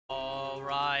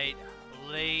Alright,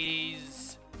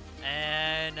 ladies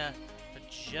and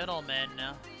gentlemen,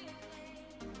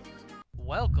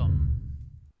 welcome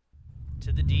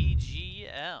to the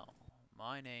DGL.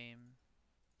 My name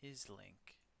is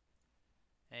Link,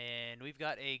 and we've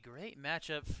got a great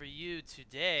matchup for you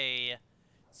today.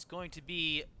 It's going to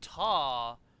be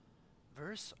TAW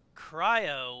versus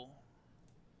Cryo.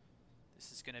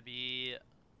 This is going to be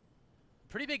a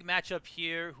pretty big matchup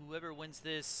here. Whoever wins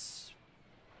this,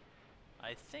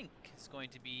 I think, is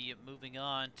going to be moving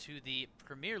on to the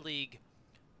Premier League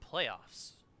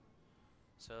playoffs.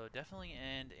 So definitely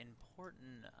an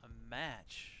important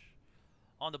match.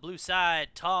 On the blue side,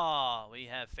 TAW, we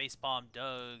have Facepalm,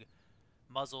 Doug,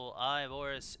 Muzzle,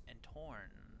 Boris, and Torn.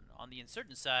 On the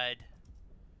Insurgent side,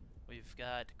 we've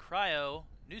got Cryo,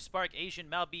 New Spark,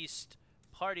 Asian, Malbeast,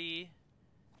 Party,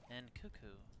 and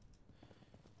Cuckoo.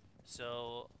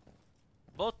 So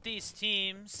both these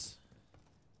teams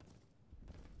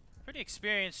pretty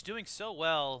experienced, doing so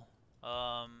well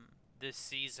this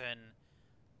season.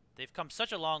 They've come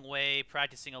such a long way,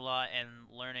 practicing a lot and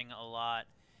learning a lot.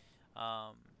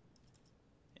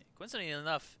 Coincidentally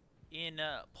enough, in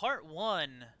part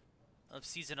 1 of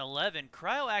season 11,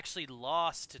 Cryo actually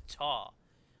lost to TAW.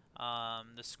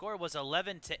 The score was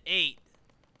 11-8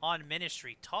 on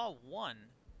Ministry. TAW won,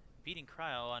 beating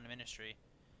Cryo on Ministry.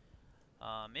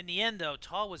 In the end, though,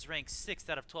 TAW was ranked 6th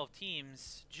out of 12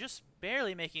 teams, just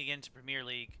barely making it into Premier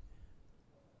League.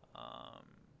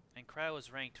 And Cryo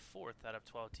was ranked 4th out of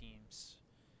 12 teams.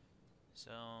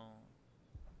 So,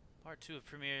 part 2 of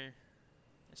Premier.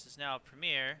 This is now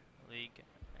Premier League,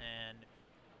 and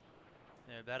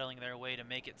they're battling their way to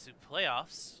make it to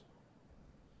playoffs.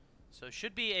 So, it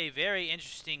should be a very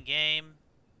interesting game.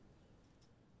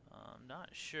 I'm not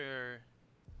sure.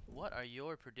 What are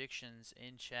your predictions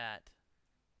in chat?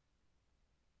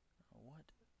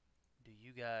 What do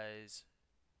you guys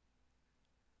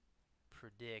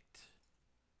predict?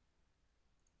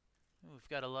 We've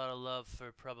got a lot of love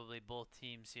for probably both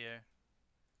teams here.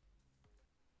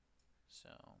 So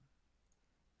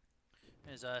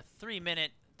there's a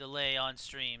 3-minute delay on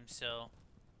stream, so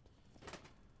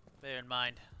bear in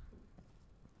mind.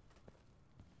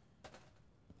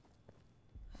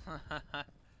 Got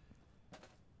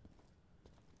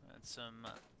some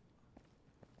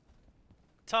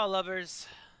TAW lovers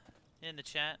in the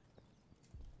chat.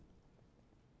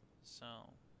 So,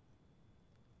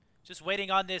 just waiting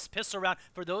on this pistol round.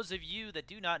 For those of you that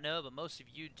do not know, but most of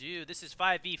you do, this is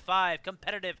 5v5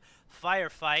 competitive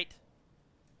firefight.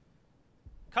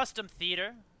 Custom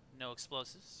theater, no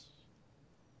explosives.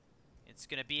 It's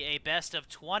going to be a best of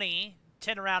 20,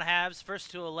 10-round halves.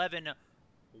 First to 11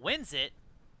 wins it.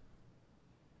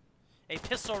 A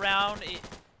pistol round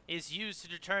is used to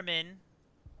determine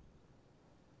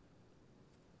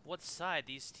what side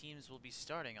these teams will be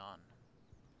starting on.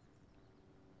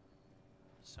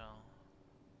 So,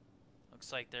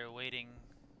 looks like they're waiting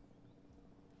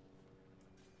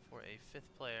for a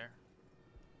 5th player.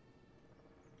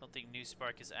 Don't think New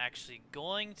Spark is actually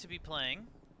going to be playing.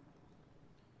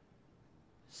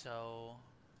 So,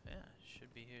 yeah,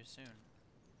 should be here soon.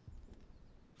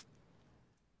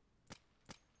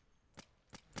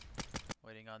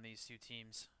 Waiting on these two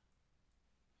teams.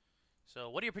 So,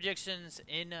 what are your predictions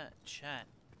in chat?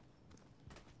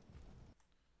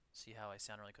 See how I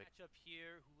sound really quick. Match up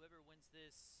here. Whoever wins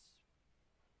this,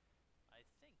 I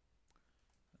think.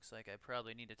 Looks like I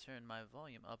probably need to turn my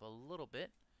volume up a little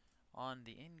bit on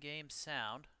the in-game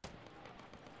sound. Of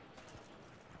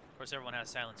course, everyone has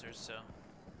silencers, so.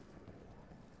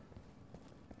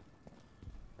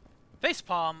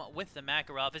 Facepalm with the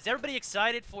Makarov. Is everybody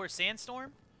excited for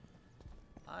Sandstorm?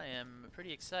 I am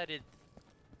pretty excited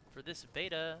for this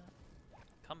beta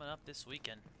coming up this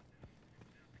weekend.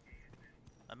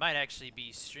 I might actually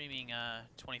be streaming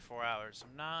 24 hours.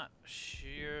 I'm not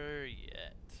sure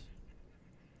yet.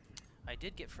 I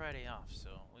did get Friday off, so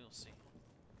we will see.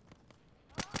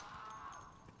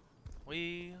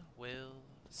 We will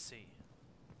see.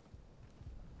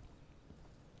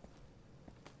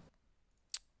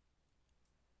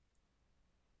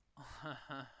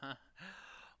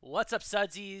 What's up,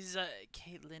 Sudsies?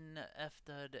 Caitlin,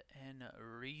 F-Dud, and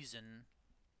Reason.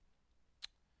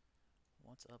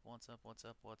 What's up, what's up, what's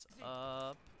up, what's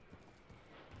up?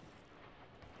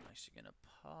 I'm actually gonna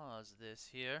pause this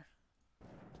here.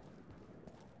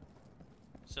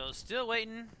 So, still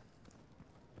waiting.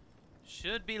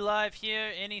 Should be live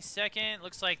here any second.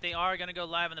 Looks like they are gonna go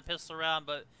live in the pistol round,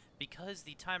 but because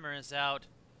the timer is out,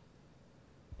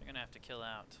 they're gonna have to kill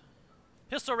out.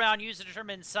 Pistol round used to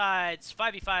determine sides.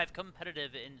 5v5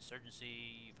 competitive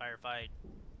insurgency firefight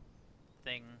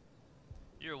thing.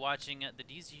 You're watching the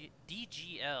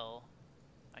DGL.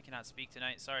 I cannot speak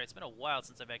tonight. Sorry, it's been a while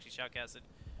since I've actually shoutcasted.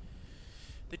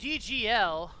 The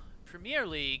DGL Premier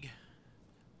League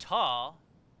TAW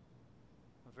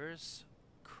versus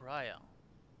Cryo.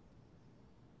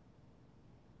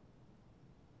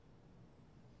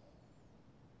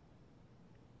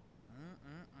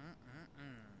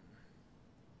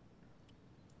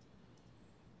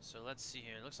 So let's see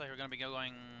here. Looks like we're going to be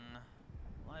going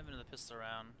live into the pistol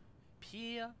round.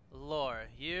 P-Lore.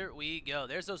 Here we go.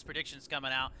 There's those predictions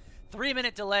coming out.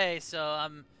 3-minute delay, so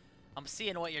I'm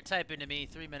seeing what you're typing to me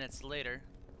 3 minutes later.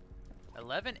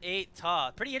 11-8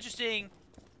 TAW. Pretty interesting.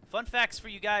 Fun facts for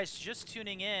you guys just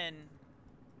tuning in.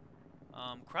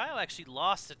 Cryo actually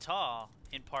lost to TAW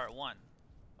in part 1.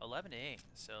 11-8.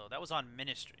 So that was on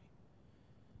Ministry.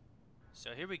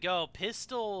 So here we go.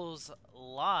 Pistols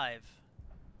live.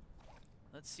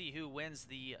 Let's see who wins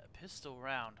the pistol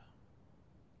round.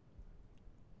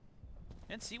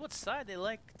 And see what side they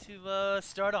like to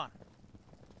start on.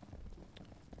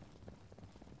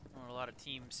 There are a lot of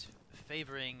teams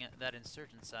favoring that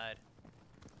insurgent side.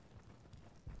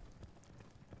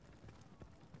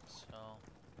 So,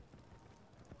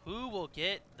 who will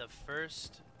get the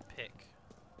first pick?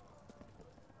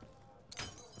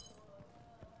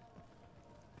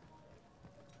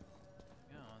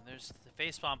 There's the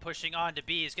facepalm pushing on to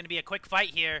B. It's going to be a quick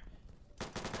fight here.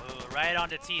 Ooh, right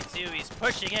onto T2. He's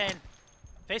pushing in.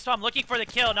 Facepalm looking for the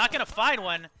kill. Not going to find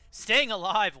one. Staying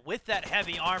alive with that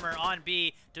heavy armor on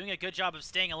B. Doing a good job of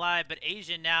staying alive. But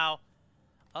Asian now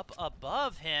up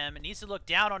above him. Needs to look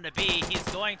down onto B. He's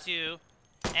going to.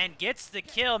 And gets the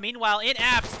kill. Meanwhile, in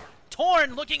Apps,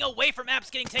 Torn looking away from Apps,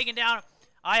 getting taken down.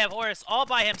 I have Horus all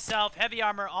by himself. Heavy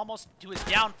armor almost to his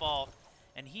downfall.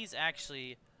 And he's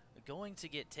actually going to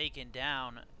get taken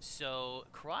down, so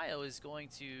Cryo is going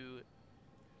to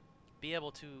be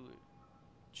able to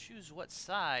choose what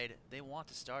side they want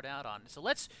to start out on. So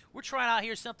we're trying out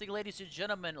here something, ladies and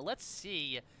gentlemen. Let's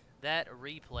see that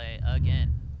replay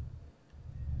again.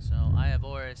 So I have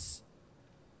Horus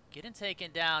getting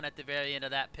taken down at the very end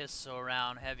of that pistol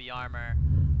round. Heavy armor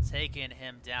taking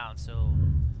him down. So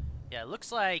yeah, it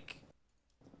looks like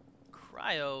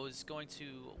Cryo is going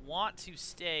to want to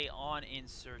stay on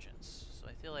Insurgents. So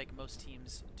I feel like most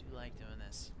teams do like doing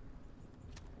this.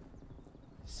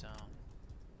 So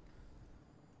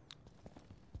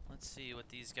let's see what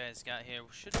these guys got here.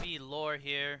 Should be Lore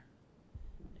here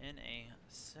in a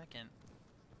second.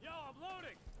 Yo, I'm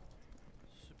loading.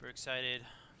 Super excited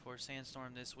for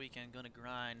Sandstorm this weekend. Gonna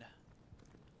grind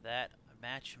that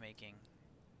matchmaking.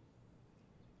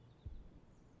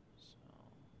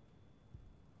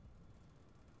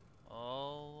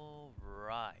 All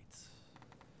right.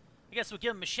 I guess we'll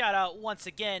give him a shout out once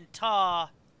again. TAW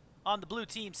on the blue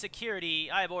team security.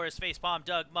 I have Horus, Facepalm,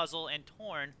 Doug, Muzzle, and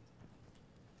Torn.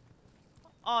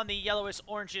 On the yellowish,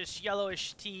 orangish,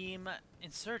 yellowish team,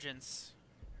 Insurgents,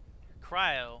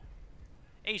 Cryo,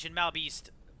 Asian Malbeast,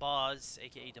 Boz,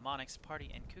 aka Demonics, Party,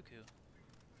 and Cuckoo.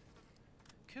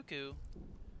 Cuckoo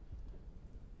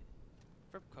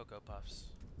for Cocoa Puffs.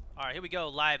 Alright, here we go,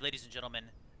 live, ladies and gentlemen.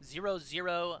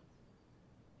 0-0.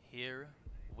 Here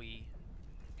we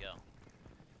go.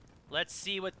 Let's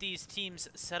see what these teams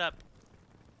set up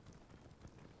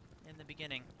in the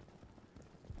beginning.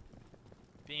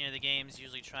 Beginning of the game is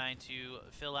usually trying to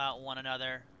fill out one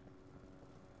another.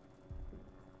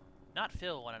 Not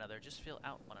fill one another, just fill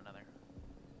out one another.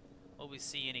 Will we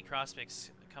see any cross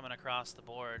picks coming across the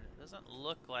board? Doesn't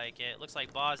look like it. Looks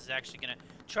like Boz is actually going to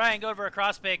try and go for a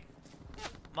cross pick.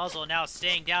 Muzzle now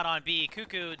staying down on B.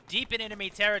 Cuckoo deep in enemy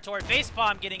territory.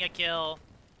 Facepalm getting a kill.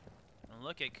 And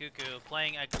look at Cuckoo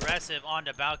playing aggressive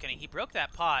onto balcony. He broke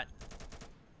that pot.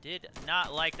 Did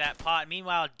not like that pot.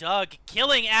 Meanwhile, Doug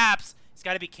killing Apps. He's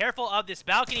got to be careful of this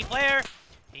balcony player.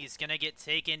 He's going to get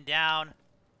taken down.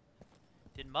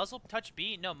 Did Muzzle touch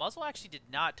B? No, Muzzle actually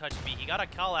did not touch B. He got a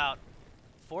call out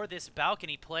for this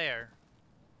balcony player.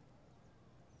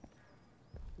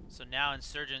 So now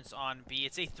Insurgents on B.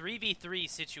 It's a 3v3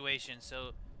 situation,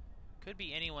 so could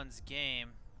be anyone's game.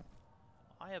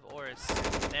 I have Horus.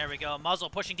 There we go. Muzzle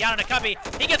pushing down into Cubby.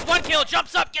 He gets one kill,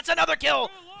 jumps up, gets another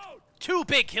kill. 2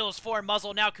 big kills for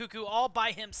Muzzle. Now Cuckoo all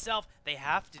by himself. They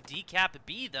have to decap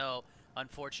B, though,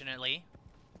 unfortunately.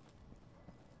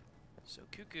 So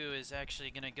Cuckoo is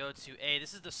actually going to go to A.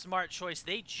 This is the smart choice.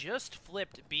 They just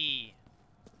flipped B.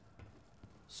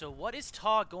 So what is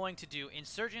TAW going to do?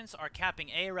 Insurgents are capping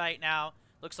A right now.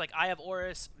 Looks like I have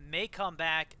Horus may come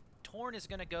back. Torn is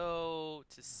going to go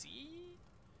to C?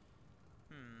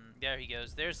 There he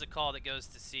goes. There's the call that goes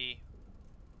to C.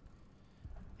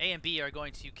 A and B are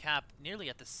going to cap nearly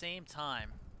at the same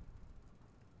time.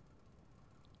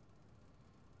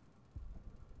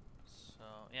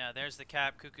 Yeah, there's the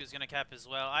cap. Cuckoo's going to cap as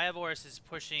well. Iovorus is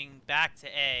pushing back to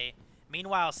A.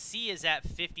 Meanwhile, C is at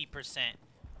 50%.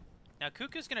 Now,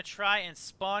 Cuckoo's going to try and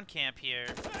spawn camp here.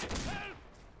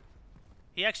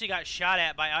 He actually got shot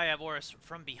at by Iovorus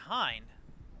from behind.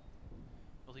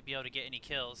 Will he be able to get any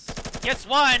kills? Gets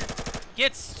one!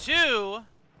 Gets two!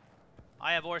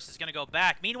 Iovorus is going to go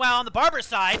back. Meanwhile, on the Barber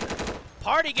side,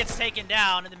 Party gets taken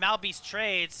down, and the Malbeast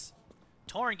trades.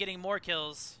 Torn getting more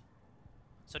kills.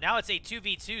 So now it's a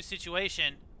 2v2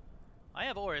 situation.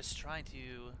 Iovorus trying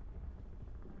to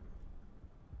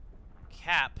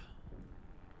cap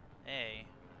A.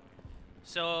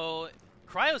 So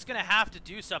Cryo's going to have to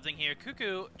do something here.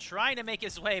 Cuckoo trying to make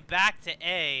his way back to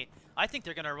A. I think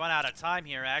they're going to run out of time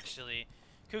here, actually.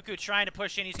 Cuckoo trying to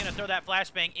push in. He's going to throw that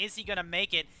flashbang. Is he going to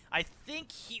make it? I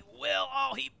think he will.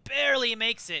 Oh, he barely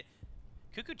makes it.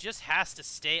 Cuckoo just has to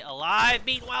stay alive.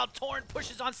 Meanwhile, Torn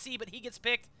pushes on C, but he gets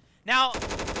picked. Now,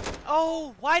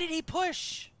 oh, why did he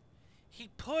push? He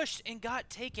pushed and got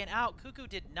taken out. Cuckoo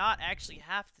did not actually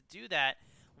have to do that.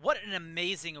 What an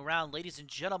amazing round, ladies and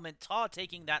gentlemen. TAW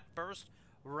taking that first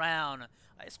round.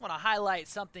 I just want to highlight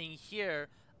something here.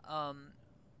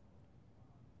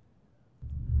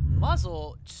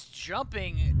 Muzzle just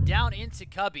jumping down into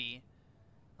Cubby.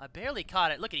 I barely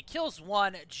caught it. Look, he kills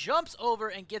one, jumps over,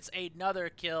 and gets another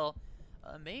kill.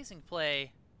 Amazing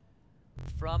play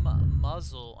from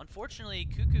Muzzle. Unfortunately,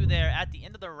 Cuckoo there at the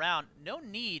end of the round, no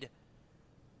need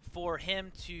for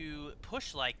him to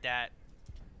push like that.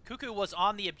 Cuckoo was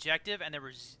on the objective, and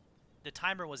the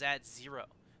timer was at 0.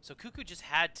 So Cuckoo just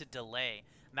had to delay.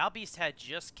 Malbeast had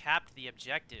just capped the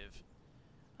objective.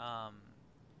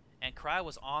 And Cryo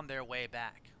was on their way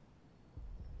back.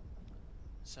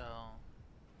 So,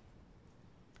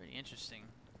 pretty interesting.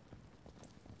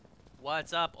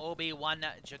 What's up, Obi-Wan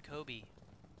Jacoby?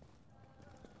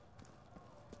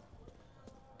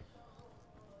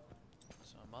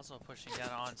 So Muzzle pushing down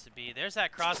onto B. There's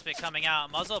that crossfit coming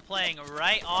out. Muzzle playing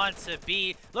right onto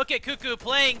B. Look at Cuckoo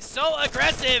playing so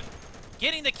aggressive.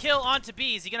 Getting the kill onto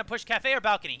B. Is he going to push Cafe or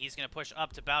Balcony? He's going to push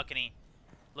up to Balcony.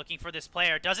 Looking for this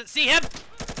player. Doesn't see him.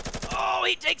 Oh,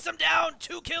 he takes him down.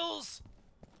 2 kills.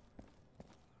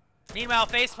 Meanwhile,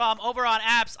 Facepalm over on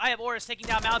Apps. Iovorus taking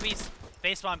down Malbeast.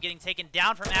 Facepalm getting taken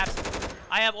down from Apps.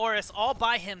 Iovorus all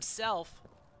by himself.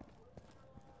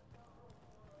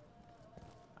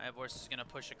 Iovorus is going to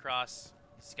push across.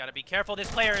 He's got to be careful. This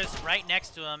player is right next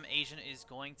to him. Asian is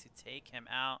going to take him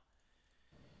out.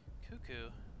 Cuckoo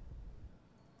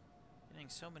getting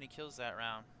so many kills that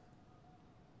round.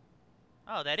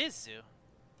 Oh, that is Zoo.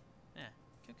 Yeah,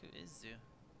 Cuckoo is Zoo.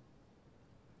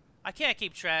 I can't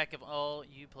keep track of all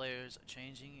you players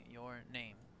changing your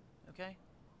name. Okay?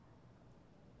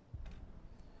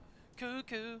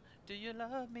 Cuckoo, do you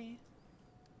love me?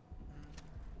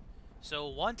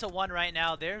 So 1-1 right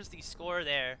now. There's the score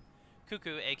there.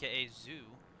 Cuckoo, aka Zoo,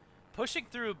 pushing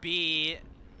through B,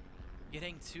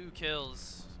 getting 2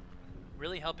 kills.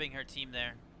 Really helping her team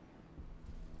there.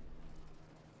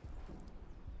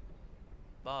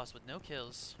 Boss with no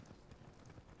kills.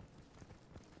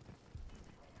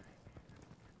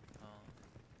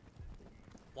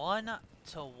 1-1.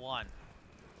 A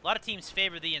lot of teams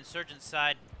favor the Insurgent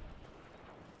side.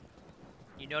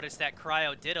 You notice that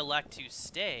Cryo did elect to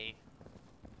stay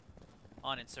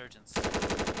on Insurgents.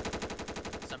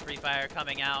 Some pre-fire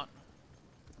coming out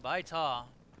by TAW.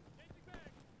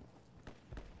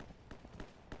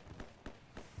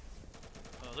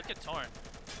 Oh, look at Torn.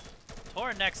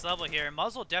 Torn next level here.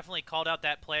 Muzzle definitely called out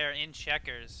that player in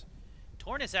checkers.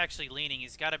 Torn is actually leaning.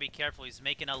 He's got to be careful. He's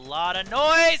making a lot of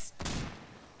noise.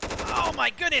 Oh my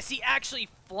goodness, he actually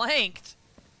flanked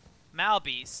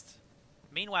Malbeast.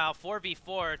 Meanwhile,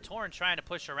 4v4, Torn trying to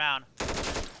push around.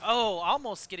 Oh,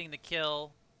 almost getting the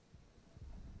kill.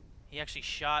 He actually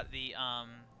shot the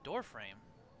door frame.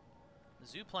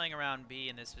 Zoo playing around B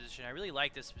in this position. I really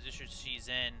like this position she's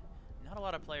in. Not a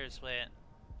lot of players play it.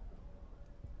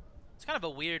 It's kind of a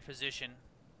weird position.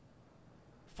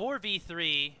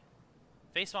 4v3.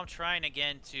 Facepalm trying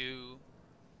again to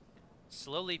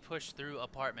slowly push through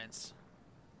apartments.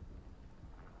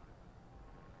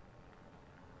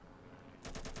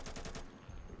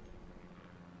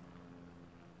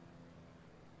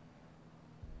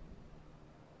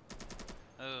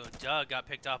 Oh, Doug got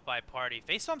picked off by Party.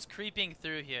 Facepalm's creeping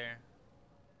through here.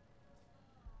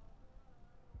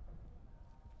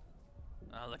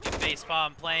 Oh, look at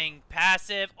Facepalm playing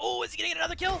passive. Oh, is he getting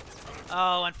another kill?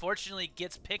 Oh, unfortunately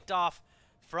gets picked off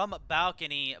from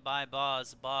Balcony by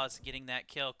Boz. Boz getting that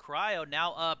kill. Cryo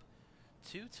now up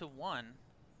 2-1.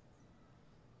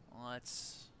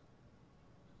 Let's...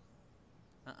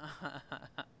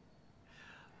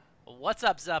 What's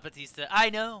up, Zapatista? I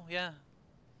know, yeah.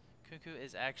 Cuckoo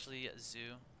is actually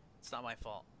Zoo. It's not my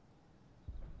fault.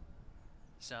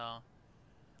 So,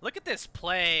 look at this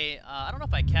play. I don't know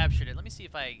if I captured it. Let me see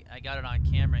if I got it on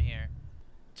camera here.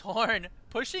 Torn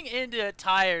pushing into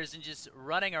tires and just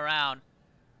running around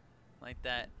like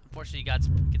that. Unfortunately,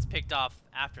 he gets picked off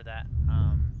after that.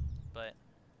 But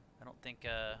I don't think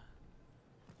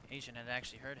Asian had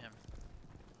actually heard him.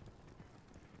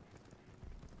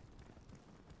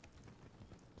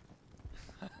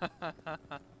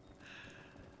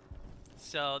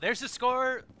 So there's the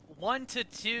score,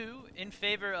 1-2 in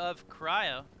favor of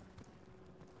Cryo.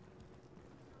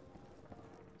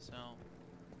 So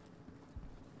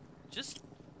just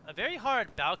a very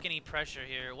hard balcony pressure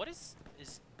here. What is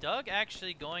Doug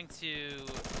actually going to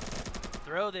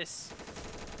throw this?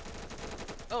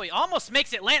 Oh, he almost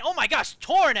makes it land. Oh my gosh,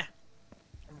 Torn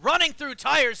running through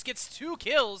tires gets 2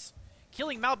 kills,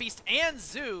 killing Malbeast and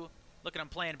Zoo. Look at him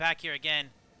playing back here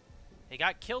again. He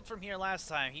got killed from here last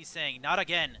time. He's saying, not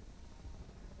again.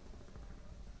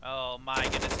 Oh my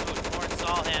goodness. Oh, Torn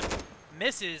saw him.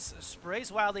 Misses. Sprays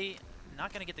wildly.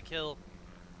 Not going to get the kill.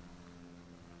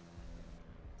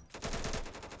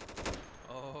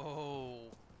 Oh.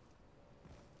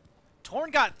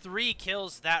 Torn got 3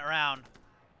 kills that round.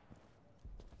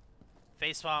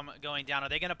 Facepalm going down. Are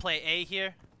they going to play A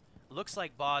here? Looks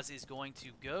like Boz is going to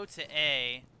go to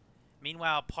A.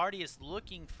 Meanwhile, Party is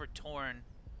looking for Torn.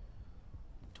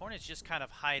 Torn is just kind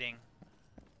of hiding.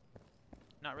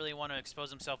 Not really want to expose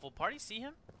himself. Will Party see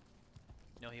him?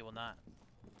 No, he will not.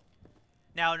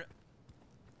 Now,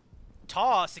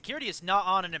 TAW, security is not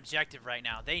on an objective right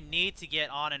now. They need to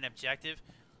get on an objective.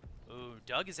 Ooh,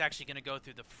 Doug is actually going to go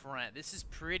through the front. This is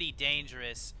pretty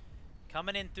dangerous.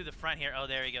 Coming in through the front here. Oh,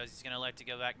 there he goes. He's going to elect to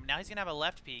go back. Now he's going to have a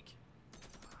left peek.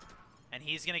 And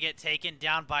he's going to get taken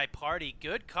down by Party.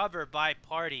 Good cover by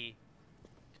Party.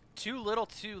 Too little,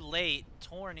 too late.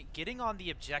 Torn getting on the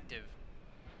objective.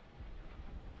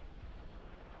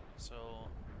 So,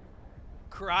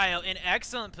 Cryo in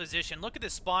excellent position. Look at the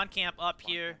spawn camp up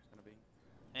here.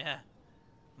 Yeah.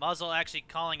 Muzzle actually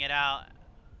calling it out.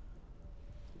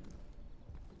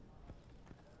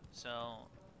 So,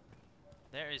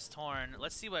 there is Torn.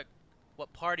 Let's see what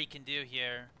Party can do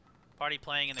here. Party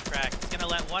playing in the crack. He's going to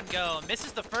let one go.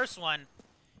 Misses the first one.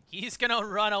 He's going to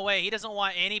run away. He doesn't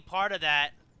want any part of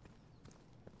that.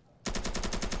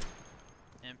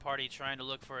 And Party trying to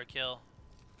look for a kill.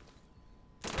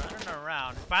 Running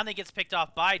around. Finally gets picked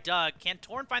off by Doug. Can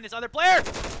Torn find this other player?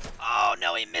 Oh,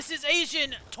 no, he misses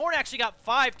Asian. Torn actually got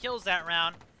 5 kills that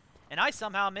round. And I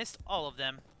somehow missed all of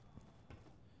them.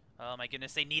 Oh, my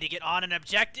goodness. They need to get on an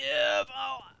objective.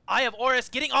 Oh, I have Oris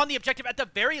getting on the objective at the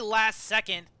very last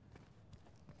second.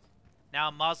 Now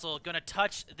Muzzle going to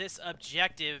touch this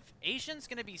objective. Asian's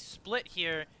going to be split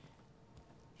here.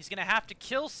 He's going to have to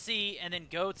kill C and then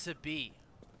go to B.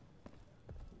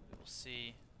 We'll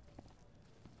see.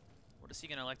 What is he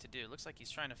going to like to do? Looks like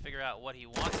he's trying to figure out what he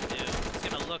wants to do. He's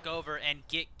going to look over and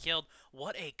get killed.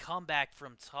 What a comeback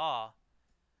from TAW.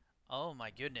 Oh my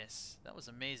goodness. That was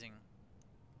amazing.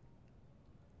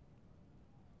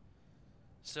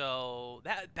 So,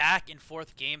 that back and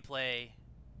forth gameplay,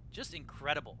 just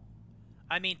incredible.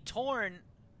 I mean, Torn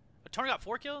got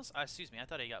 4 kills? Excuse me, I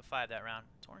thought he got 5 that round.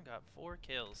 Torn got 4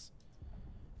 kills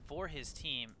for his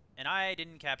team, and I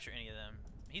didn't capture any of them.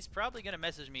 He's probably going to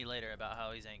message me later about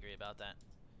how he's angry about that.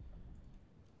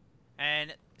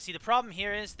 And, see, the problem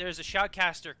here is there's a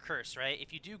Shoutcaster curse, right?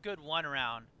 If you do good one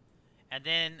round, and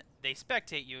then they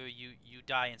spectate you, you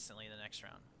die instantly the next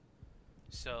round.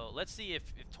 So, let's see if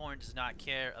Torn does not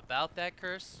care about that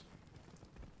curse.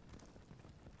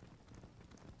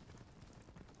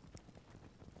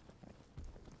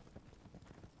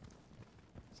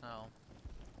 So,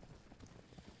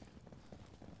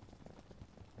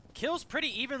 kills pretty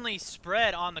evenly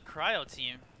spread on the Cryo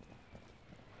team.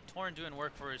 Torn doing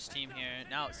work for his team here.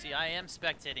 Now, see, I am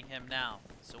spectating him now.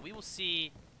 So we will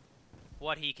see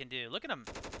what he can do. Look at him.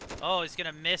 Oh, he's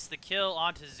going to miss the kill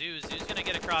onto Zoo. Zoo's going to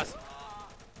get across.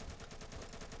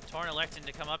 Torn electing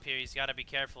to come up here. He's got to be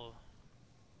careful.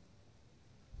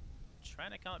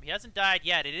 Trying to come up. He hasn't died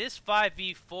yet. It is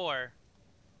 5v4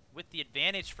 with the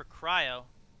advantage for Cryo.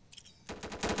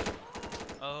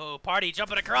 Oh, Party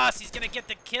jumping across. He's going to get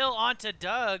the kill onto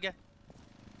Doug.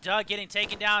 Doug getting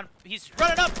taken down. He's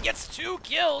running up. Gets 2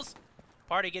 kills.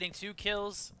 Party getting 2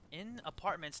 kills in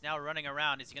apartments. Now running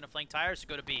around. Is he going to flank tires or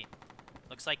go to B?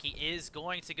 Looks like he is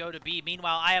going to go to B.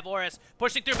 Meanwhile, I have Oris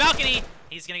pushing through balcony.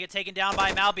 He's going to get taken down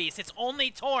by Malbeast. It's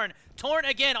only Torn. Torn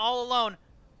again all alone.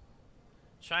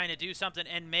 Trying to do something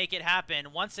and make it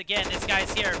happen. Once again, this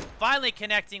guy's here. Finally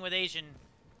connecting with Asian.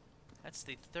 That's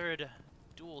the third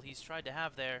duel he's tried to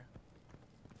have there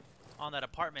on that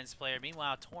apartments player.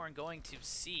 Meanwhile, Torn going to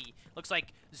C. Looks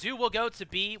like Zoo will go to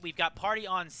B. We've got Party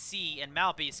on C, and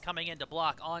Malbeast coming in to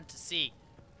block on to C.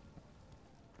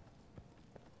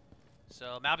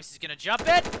 So Malbeast is going to jump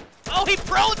it. Oh, he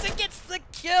prones and gets the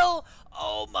kill.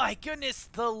 Oh my goodness,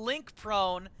 the link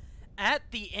prone at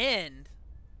the end.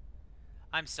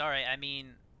 I'm sorry. I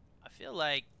feel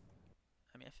like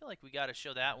we got to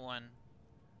show that one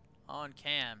on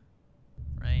cam,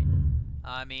 right?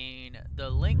 I mean, the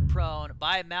link prone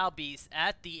by Malbeast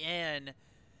at the end,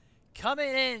 coming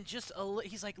in just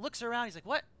he's like, looks around, he's like,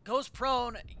 what? Goes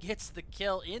prone, gets the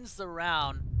kill, ends the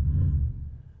round.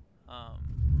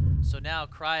 So now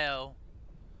Cryo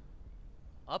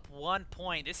up 1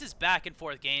 point. This is back and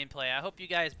forth gameplay. I hope you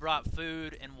guys brought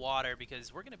food and water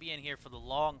because we're going to be in here for the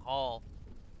long haul.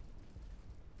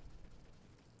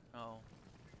 Oh,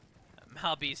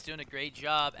 Malbeast doing a great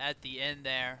job at the end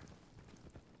there.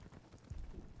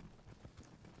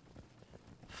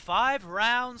 5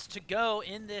 rounds to go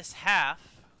in this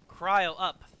half. Cryo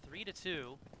up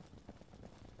 3-2.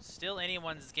 Still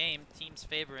anyone's game. Teams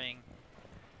favoring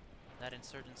that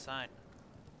insurgent side.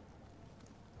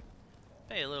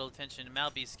 Pay a little attention to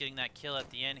Malbeast getting that kill at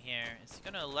the end here. Is he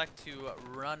going to elect to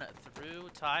run through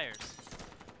tires?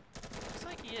 Looks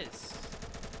like he is.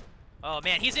 Oh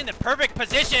man, he's in the perfect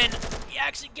position. He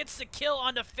actually gets the kill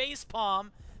on the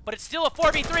facepalm, but it's still a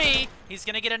 4v3. He's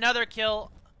going to get another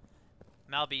kill.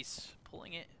 Malbeast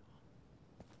pulling it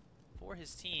for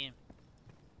his team.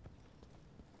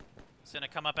 He's going to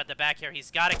come up at the back here.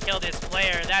 He's got to kill this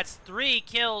player. That's 3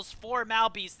 kills for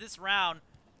Malbeast this round.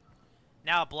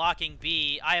 Now blocking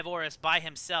B. Iovorus by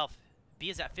himself. B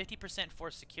is at 50%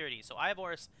 for security. So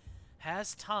Iovorus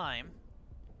has time.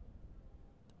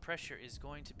 The pressure is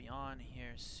going to be on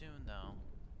here soon, though.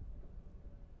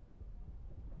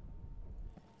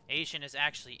 Asian is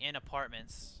actually in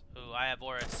apartments. Ooh,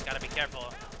 Iovorus, gotta be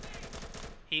careful.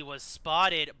 He was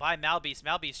spotted by Malbeast.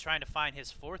 Malbeast trying to find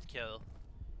his 4th kill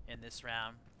in this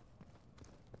round.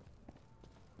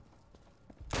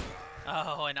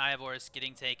 Oh, and Iovorus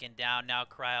getting taken down. Now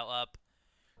Cryo up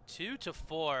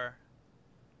 2-4.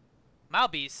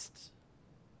 Malbeast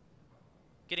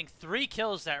getting 3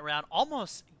 kills that round,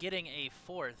 almost getting a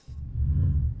 4th.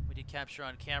 We did capture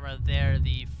on camera there.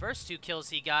 The first 2 kills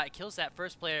he got, kills that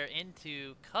first player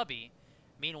into Cubby.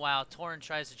 Meanwhile, Torn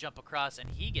tries to jump across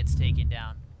and he gets taken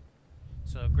down.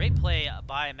 So great play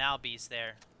by Malbeast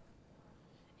there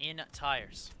in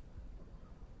tires.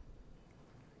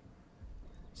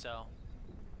 So,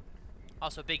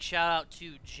 also big shout out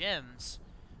to Gems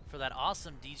for that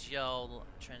awesome DGL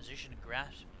transition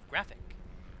graphic.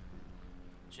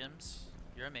 Gems,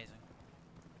 you're amazing.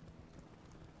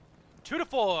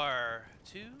 2-4.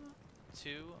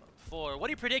 2-4. What are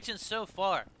your predictions so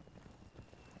far?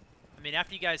 I mean,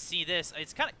 after you guys see this,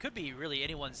 it's could be really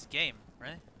anyone's game,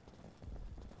 right?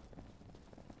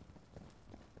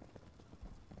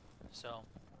 So,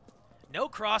 no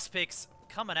cross picks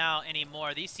coming out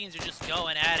anymore. These teams are just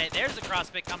going at it. There's a cross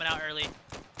pick coming out early.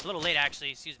 A little late,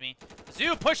 actually. Excuse me.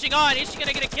 Zoo pushing on. Is she going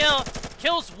to get a kill?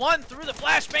 Kills 1 through the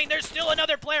flashbang. There's still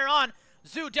another player on.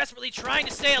 Zoo desperately trying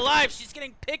to stay alive. She's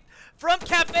getting picked from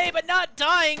Cafe, but not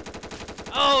dying.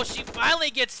 Oh, she finally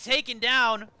gets taken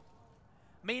down.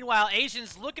 Meanwhile,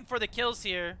 Asian's looking for the kills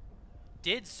here.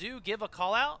 Did Zoo give a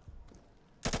call out?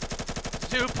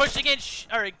 Zoo pushing in,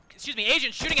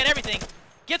 Asian shooting at everything.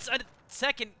 Gets a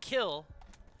 2nd kill.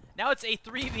 Now it's a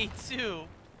 3v2.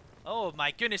 Oh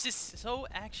my goodness, this is so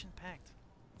action-packed.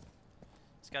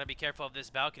 Just gotta be careful of this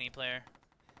balcony player.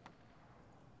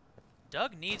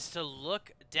 Doug needs to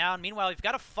look down. Meanwhile, we've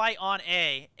got a fight on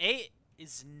A. A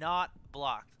is not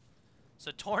blocked.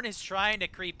 So Torn is trying to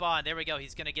creep on. There we go.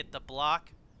 He's going to get the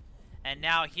block. And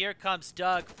now here comes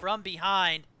Doug from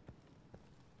behind.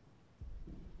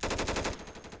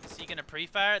 Is he going to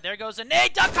pre-fire? There goes a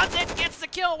nade. Doug comes in, gets the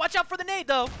kill. Watch out for the nade,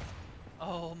 though.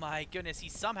 Oh, my goodness. He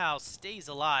somehow stays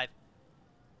alive.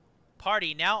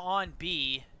 Party now on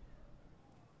B.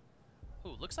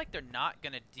 Ooh, looks like they're not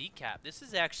going to decap.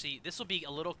 This will be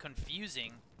a little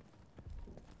confusing.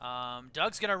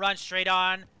 Doug's going to run straight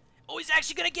on. Oh, he's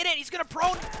actually going to get it. He's going to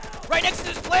prone right next to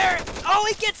this player. Oh,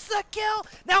 he gets the kill.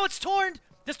 Now it's Torn.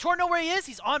 Does Torn know where he is?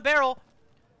 He's on barrel.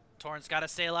 Torn's got to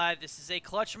stay alive. This is a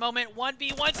clutch moment.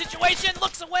 1v1 situation.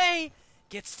 Looks away.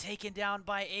 Gets taken down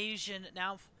by Asian.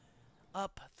 Now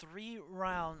up 3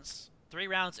 rounds. 3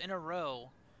 rounds in a row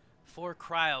for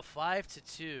Cryo.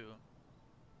 5-2.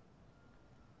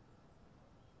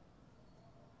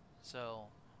 So,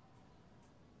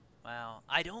 wow.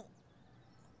 I don't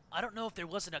know if there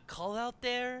wasn't a call out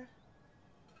there.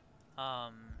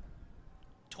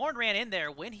 Torn ran in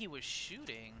there when he was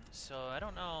shooting, so I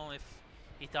don't know if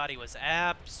he thought he was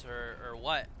apps or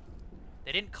what.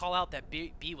 They didn't call out that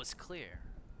B was clear.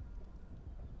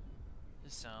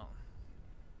 So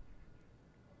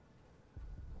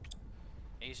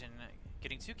Asian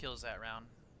getting 2 kills that round.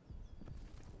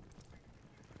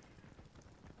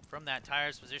 From that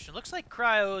Tires position. Looks like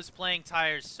Cryo is playing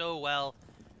Tires so well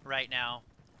right now.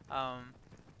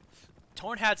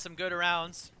 Torn had some good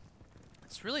rounds.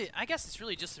 It's really, I guess it's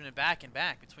really just been a back and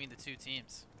back between the two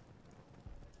teams.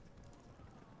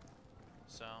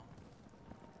 So,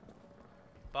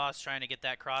 Boss trying to get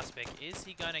that cross pick. Is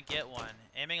he going to get one?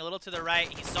 Aiming a little to the right.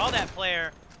 He saw that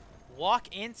player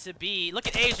walk into B. Look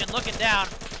at Asian looking down.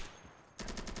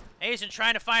 Asian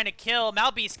trying to find a kill.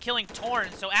 Malbeast killing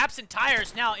Torn. So Absent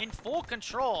Tires now in full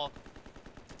control.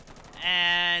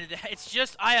 And it's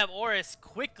just I Have Oris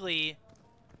quickly.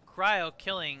 Cryo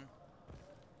killing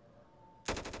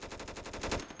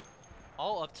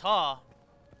all of TAW.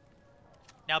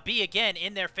 Now B again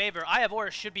in their favor. I Have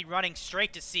Oris should be running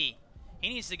straight to C. He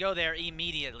needs to go there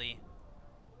immediately.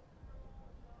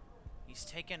 He's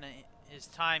taken his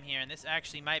time here, and this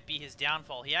actually might be his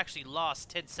downfall. He actually lost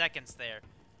 10 seconds there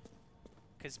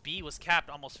because B was capped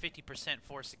almost 50%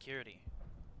 for security.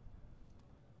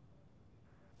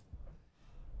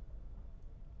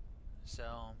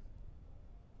 So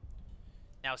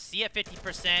now C at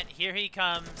 50%. Here he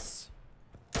comes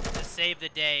to save the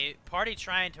day. Party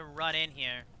trying to run in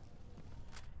here.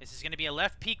 This is going to be a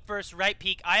left peek versus right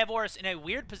peek. I Have Oris in a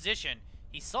weird position.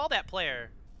 He saw that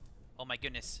player. Oh my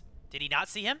goodness. Did he not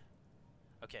see him?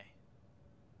 Okay.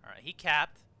 Alright, he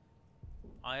capped.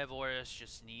 I Have Oris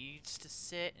just needs to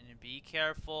sit and be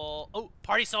careful. Oh,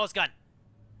 Party saw his gun.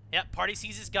 Yep, Party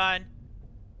sees his gun.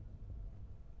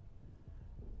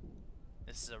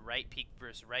 This is a right peek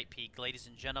versus right peek. Ladies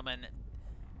and gentlemen,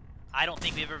 I don't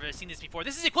think we've ever seen this before.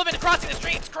 This is equivalent to crossing the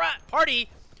streets. Party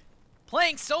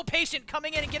playing so patient,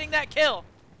 coming in and getting that kill.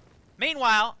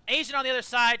 Meanwhile, Asian on the other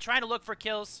side trying to look for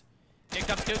kills. Here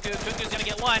comes Cuckoo. Cuckoo's going to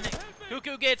get one.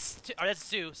 Cuckoo gets two. Oh, that's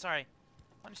Zoo. Sorry.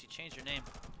 Why don't you change your name?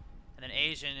 And then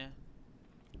Asian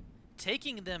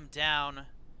taking them down.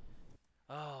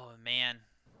 Oh, man.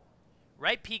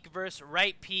 Right peek versus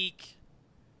right peek.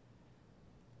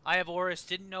 I Have Oris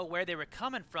didn't know where they were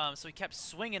coming from, so he kept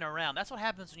swinging around. That's what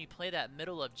happens when you play that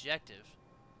middle objective.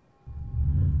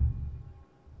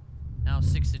 Now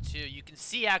 6-2. You can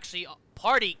see actually,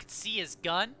 Party can see his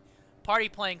gun. Party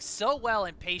playing so well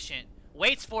and patient.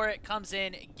 Waits for it, comes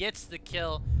in, gets the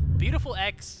kill. Beautiful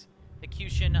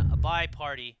execution by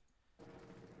Party.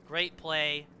 Great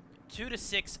play.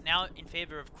 2-6 now in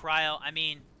favor of Cryo. I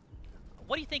mean,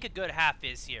 what do you think a good half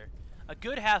is here? A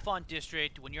good half on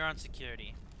District when you're on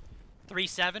security.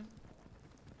 3-7,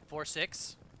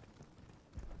 4-6.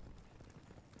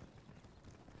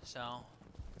 So,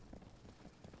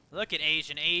 look at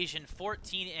Asian. Asian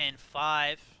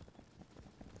 14-5.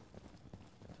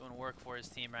 Doing work for his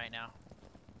team right now.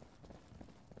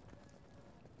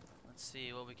 Let's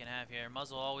see what we can have here.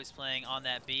 Muzzle always playing on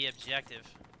that B objective.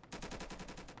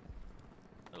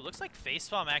 Oh, it looks like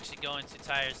Facepalm actually going to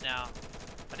Tires now.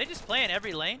 Are they just playing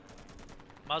every lane?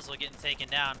 Muzzle getting taken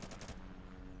down.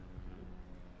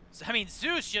 So, I mean,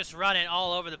 Zeus just running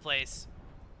all over the place.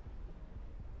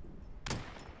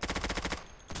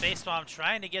 Facepalm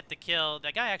trying to get the kill.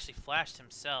 That guy actually flashed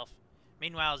himself.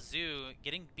 Meanwhile, Zoo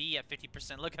getting B at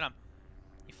 50%. Look at him.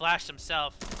 He flashed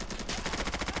himself.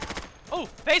 Oh,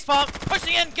 Facepalm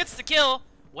pushing in, gets the kill.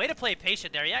 Way to play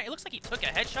patient there. Yeah, it looks like he took a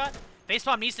headshot.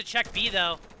 Facepalm needs to check B,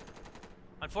 though.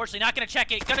 Unfortunately, not going to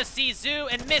check it. Gonna see Zoo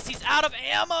and miss. He's out of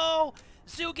ammo.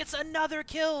 Zoo gets another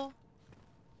kill.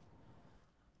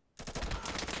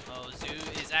 Oh, Zoo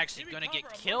is actually going to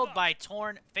get killed by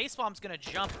Torn. Facepalm's going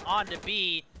to jump onto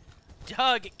B.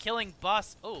 Doug killing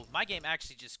Bus. Oh, my game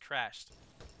actually just crashed.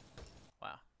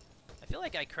 Wow. I feel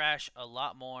like I crash a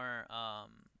lot more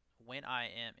when I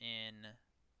am in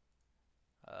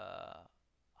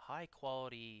high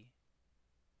quality.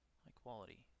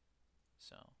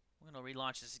 So, we're going to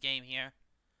relaunch this game here.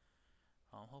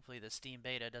 Hopefully the Steam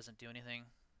beta doesn't do anything.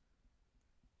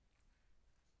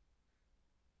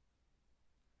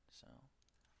 So,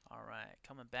 alright,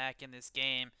 coming back in this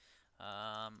game.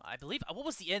 I believe, what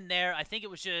was the end there? I think it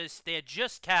was just, they had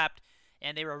just capped,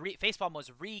 and they were, Facepalm was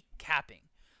recapping.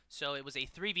 So it was a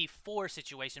 3v4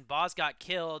 situation. Boz got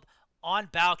killed on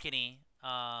balcony,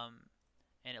 and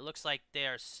it looks like they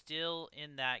are still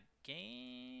in that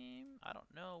game. I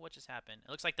don't know what just happened. It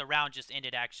looks like the round just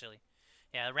ended, actually.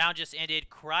 Yeah, the round just ended.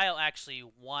 Cryo actually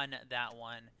won that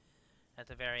one at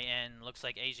the very end. Looks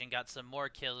like Asian got some more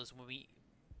kills.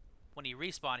 When he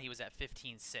respawned, he was at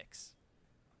 15-6.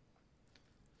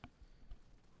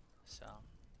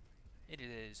 It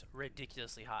is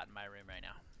ridiculously hot in my room right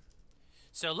now.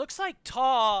 So it looks like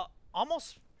TAW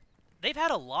almost... They've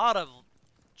had a lot of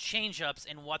change-ups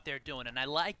in what they're doing, and I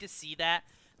like to see that.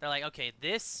 They're like, okay,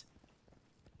 this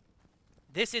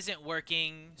isn't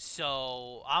working,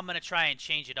 so I'm going to try and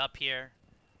change it up here.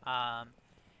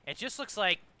 It just looks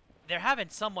like they're having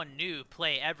someone new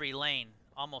play every lane,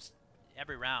 almost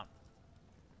every round.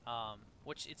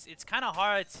 Which it's kind of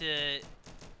hard to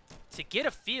get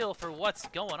a feel for what's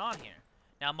going on here.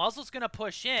 Now, Muzzle's going to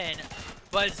push in,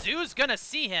 but Zoo's going to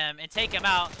see him and take him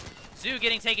out. Zoo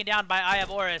getting taken down by Eye of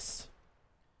Horus.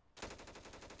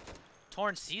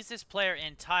 Torn sees this player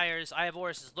in tires. Eye of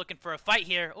Horus is looking for a fight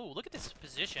here. Oh, look at this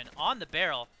position on the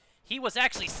barrel. He was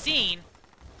actually seen.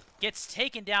 Gets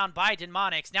taken down by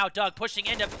Demonics. Now Doug pushing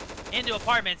into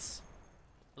apartments.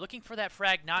 Looking for that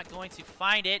frag, not going to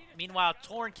find it. Meanwhile,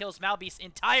 Torn kills Malbeast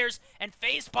in tires and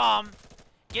facepalm.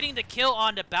 Getting the kill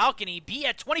on the balcony. B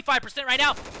at 25% right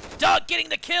now. Doug getting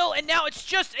the kill, and now it's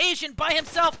just Asian by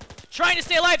himself trying to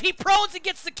stay alive. He prones and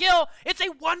gets the kill. It's a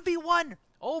 1v1.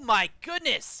 Oh my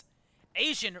goodness.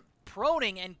 Asian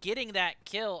proning and getting that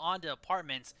kill onto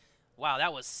apartments. Wow,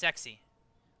 that was sexy.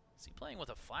 Is he playing with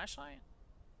a flashlight?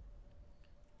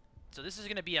 So this is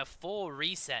going to be a full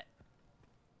reset.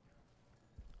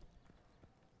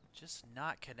 Just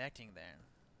not connecting there.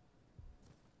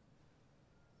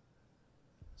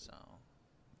 So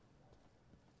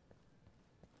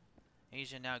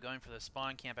Asian now going for the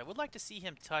spawn camp. I would like to see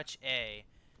him touch A,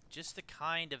 just to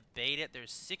kind of bait it.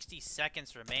 There's 60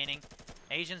 seconds remaining.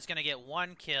 Asian's going to get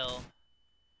one kill.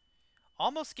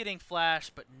 Almost getting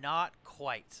flash, but not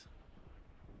quite.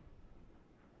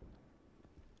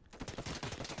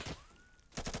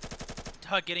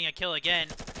 Doug getting a kill again.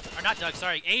 Or not Doug,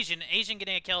 sorry. Asian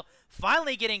getting a kill.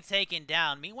 Finally getting taken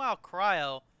down. Meanwhile,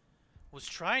 Cryo was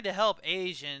trying to help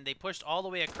Asian. They pushed all the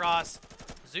way across.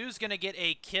 Zoo's going to get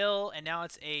a kill, and now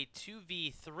it's a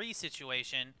 2v3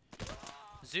 situation.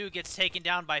 Zoo gets taken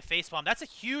down by facepalm. That's a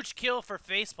huge kill for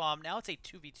facepalm. Now it's a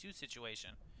 2v2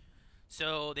 situation.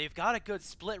 So they've got a good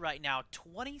split right now.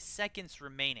 20 seconds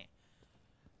remaining.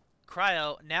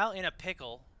 Cryo now in a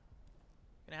pickle.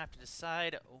 Gonna have to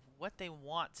decide what they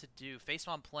want to do.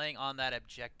 Facepalm playing on that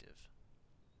objective.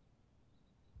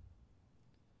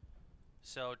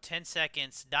 So 10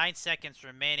 seconds, 9 seconds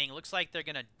remaining. Looks like they're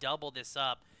gonna double this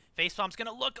up. Facepalm's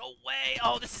gonna look away.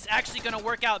 Oh, this is actually gonna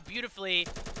work out beautifully.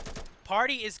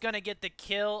 Party is going to get the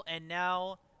kill, and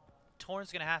now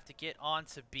Torn's going to have to get on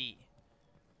to B.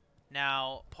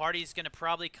 Now, Party's going to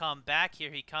probably come back. Here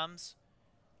he comes.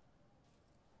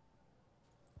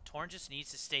 Torn just needs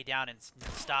to stay down and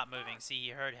stop moving. See, he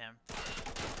heard him.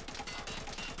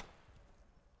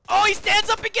 Oh, he stands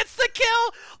up and gets the kill!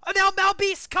 Oh, now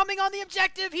Malbeast coming on the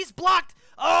objective. He's blocked.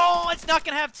 Oh, it's not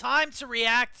going to have time to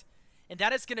react. And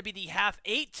that is going to be the half.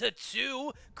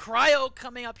 8-2. Cryo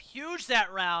coming up huge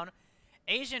that round.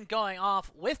 Asian going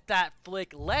off with that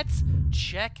flick. Let's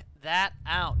check that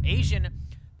out. Asian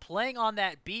playing on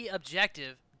that B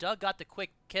objective. Doug got the quick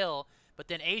kill, but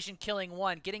then Asian killing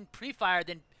one, getting pre-fired,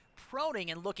 then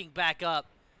proning and looking back up.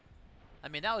 I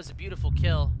mean, that was a beautiful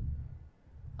kill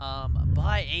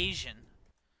by Asian.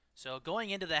 So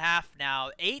going into the half now,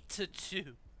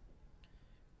 8-2.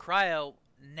 Cryo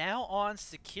now on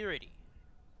security.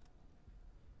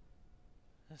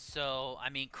 So, I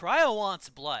mean, Cryo wants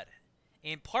blood.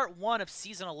 In part 1 of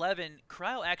Season 11,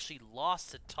 Cryo actually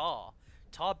lost to TAW.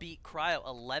 TAW beat Cryo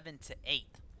 11-8.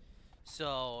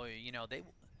 So, you know,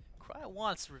 Cryo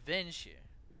wants revenge here.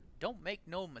 Don't make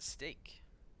no mistake.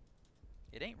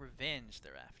 It ain't revenge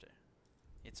they're after.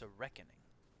 It's a reckoning.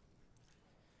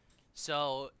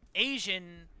 So,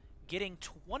 Asian getting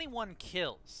 21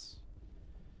 kills.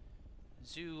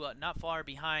 Zoo not far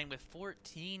behind with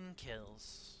 14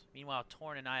 kills. Meanwhile,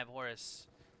 Torn and Eye of Horus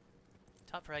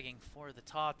top fragging for the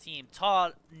TAW team.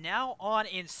 TAW now on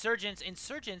Insurgents.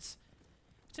 Insurgents,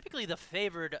 typically the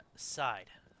favored side.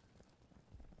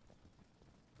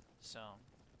 So,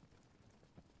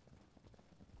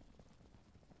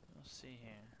 we'll see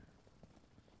here.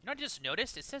 You know what I just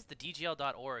noticed? It says the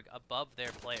DGL.org above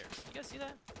their players. You guys see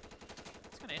that?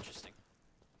 It's kind of interesting.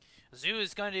 Zoo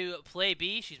is going to play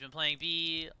B. She's been playing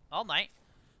B all night.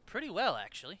 Pretty well,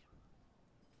 actually.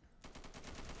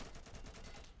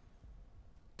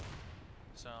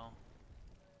 So,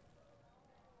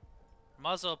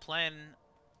 Muzzle playing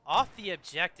off the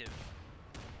objective.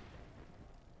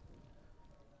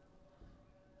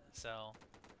 So,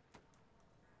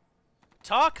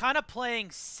 TAW kind of playing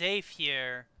safe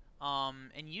here.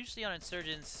 And usually on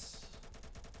Insurgents,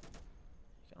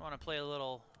 you're gonna want to play a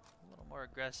little more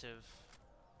aggressive.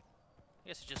 I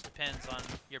guess it just depends on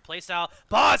your playstyle.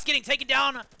 Boss getting taken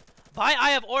down by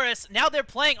Eye of Horus. Now they're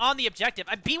playing on the objective.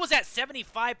 B was at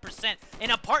 75%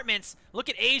 in apartments. Look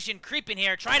at Asian creeping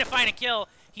here, trying to find a kill.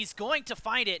 He's going to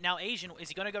find it. Now Asian, is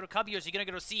he going to go to Cubby or is he going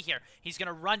to go to C here? He's going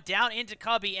to run down into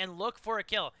Cubby and look for a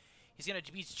kill.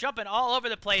 He's jumping all over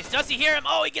the place. Does he hear him?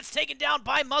 Oh, he gets taken down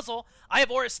by Muzzle. Eye of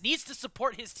Horus needs to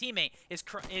support his teammate. His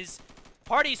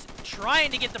party's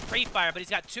trying to get the pre-fire, but he's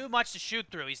got too much to shoot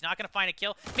through. He's not going to find a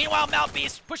kill. Meanwhile,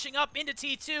 Malbeast pushing up into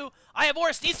T2. Eye of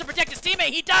Horus needs to protect his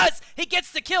teammate. He does! He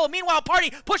gets the kill. Meanwhile,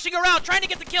 Party pushing around, trying to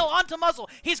get the kill onto Muzzle.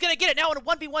 He's going to get it now in a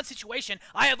 1v1 situation.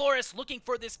 Eye of Horus looking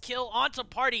for this kill onto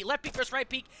Party. Left peek versus right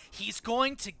peek. He's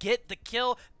going to get the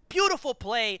kill. Beautiful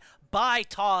play by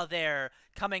TAW there,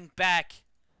 coming back.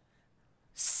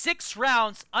 6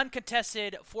 rounds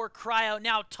uncontested for Cryo.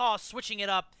 Now TAW switching it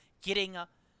up, getting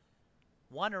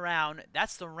 1 round.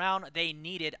 That's the round they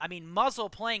needed. I mean, Muzzle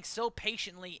playing so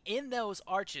patiently in those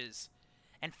arches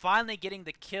and finally getting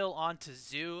the kill onto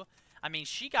Zoo. I mean,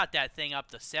 she got that thing up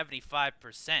to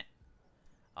 75%.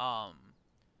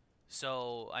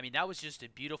 So, I mean, that was just a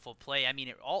beautiful play. I mean,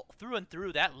 it all through and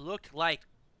through, that looked like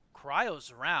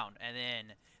Cryo's round, and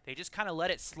then they just kind of let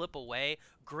it slip away.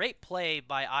 Great play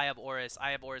by Eye of Horus.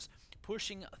 Eye of Horus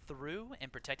pushing through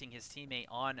and protecting his teammate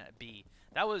on B.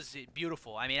 That was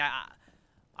beautiful. I mean,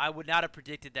 I would not have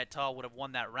predicted that TAW would have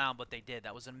won that round, but they did.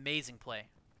 That was an amazing play.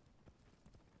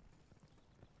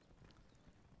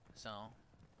 So,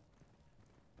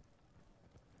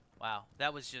 wow,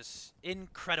 that was just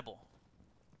incredible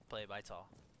play by TAW.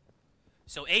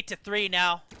 So 8-3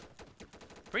 now.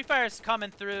 Free Fire's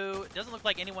coming through. Doesn't look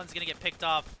like anyone's going to get picked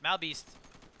off. Malbeast,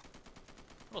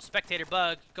 little spectator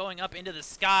bug, going up into the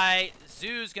sky.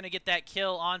 Zoo's going to get that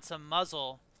kill onto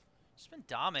Muzzle. Just been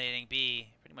dominating B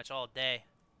pretty much all day.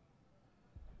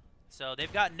 So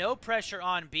they've got no pressure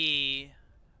on B.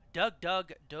 Doge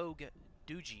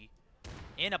Doogie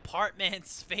in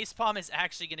apartments. Facepalm is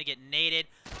actually going to get naded.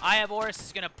 Eye of Horus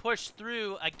is going to push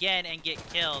through again and get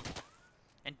killed.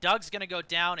 And Doug's going to go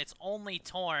down. It's only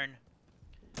Torn.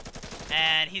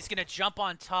 And he's going to jump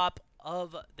on top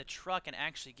of the truck and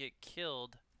actually get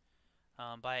killed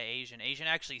by Asian. Asian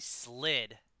actually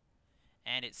slid,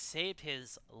 and it saved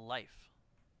his life.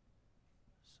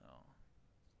 So,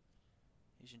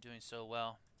 Asian doing so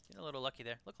well. Getting a little lucky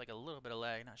there. Looked like a little bit of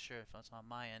lag. Not sure if that's on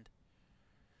my end.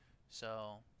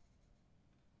 So,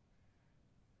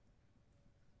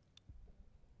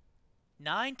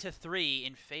 9-3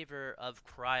 in favor of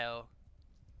Cryo.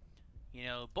 You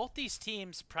know, both these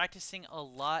teams practicing a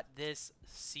lot this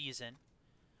season.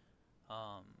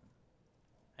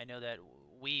 I know that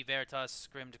we, Veritas,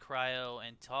 scrimmed Cryo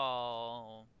and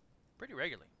TAW pretty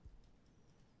regularly.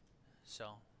 So,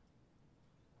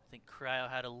 I think Cryo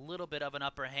had a little bit of an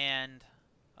upper hand.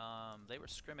 They were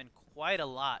scrimming quite a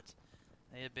lot.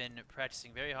 They have been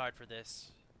practicing very hard for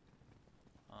this.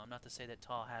 Not to say that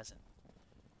TAW hasn't.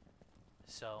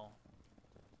 So,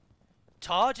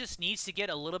 TAW just needs to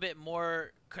get a little bit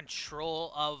more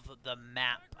control of the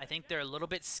map. I think they're a little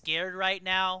bit scared right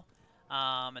now,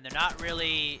 and they're not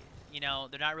really, you know,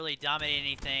 they're not really dominating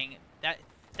anything.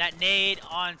 That nade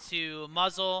onto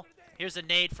Muzzle. Here's a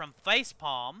nade from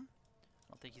Facepalm. I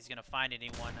don't think he's gonna find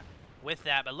anyone with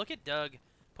that, but look at Doug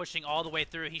pushing all the way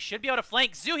through. He should be able to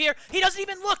flank Zoo here. He doesn't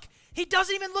even look. He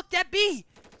doesn't even look at B.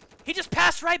 He just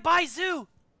passed right by Zoo.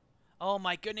 Oh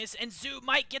my goodness, and Zoo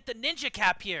might get the ninja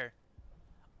cap here.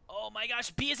 Oh my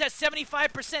gosh, B is at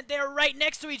 75%. They're right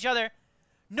next to each other.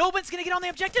 No one's going to get on the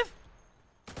objective?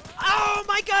 Oh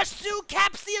my gosh, Zoo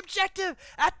caps the objective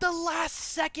at the last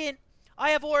second.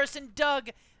 Eye of Horus and Doug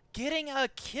getting a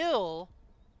kill.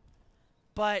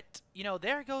 But, you know,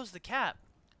 there goes the cap.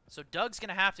 So Doug's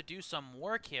going to have to do some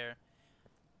work here.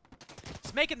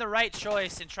 He's making the right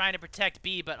choice in trying to protect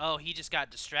B, but oh, he just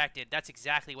got distracted. That's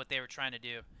exactly what they were trying to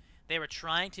do. They were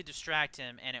trying to distract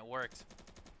him, and it worked.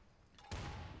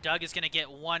 Doug is going to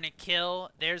get 1 kill.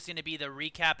 There's going to be the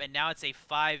recap, and now it's a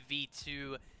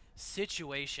 5v2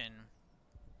 situation.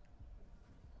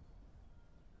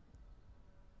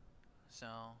 So,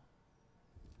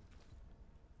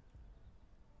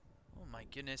 oh my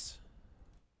goodness.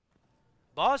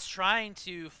 Ball's trying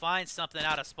to find something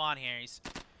out of spawn here.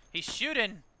 He's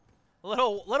shooting a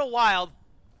little wild.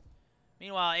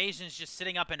 Meanwhile, Asian's just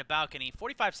sitting up in the balcony.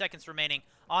 45 seconds remaining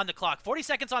on the clock. 40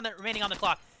 seconds remaining on the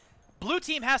clock. Blue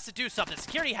team has to do something.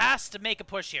 Security has to make a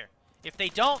push here. If they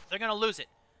don't, they're going to lose it.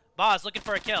 Boz looking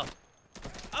for a kill.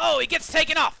 Oh, he gets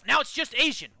taken off. Now it's just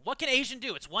Asian. What can Asian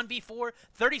do? It's 1v4,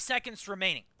 30 seconds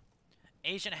remaining.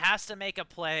 Asian has to make a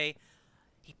play.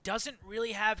 He doesn't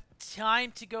really have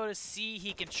time to go to C.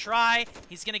 He can try.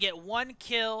 He's going to get 1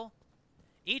 kill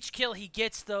Each kill he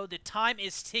gets, though, the time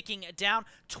is ticking down.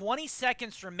 20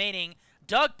 seconds remaining.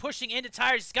 Doug pushing into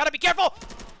tires. He's got to be careful.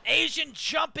 Asian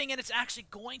jumping, and it's actually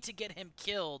going to get him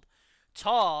killed.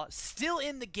 TAW still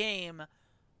in the game,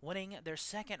 winning their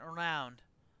second round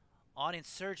on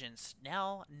Insurgents.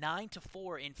 Now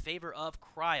 9-4 in favor of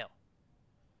Cryo.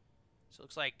 So it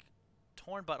looks like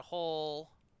torn but whole.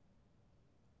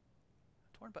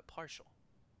 Torn but partial.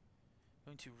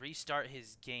 Going to restart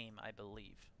his game, I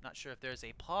believe. Not sure if there's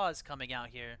a pause coming out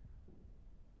here.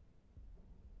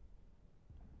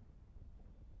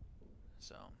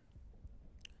 So,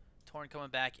 Torn coming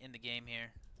back in the game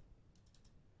here.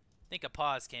 I think a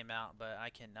pause came out, but I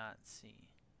cannot see.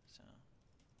 So,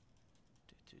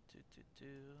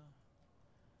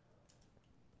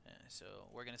 yeah, so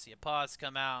we're gonna see a pause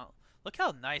come out. Look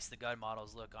how nice the gun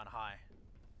models look on high.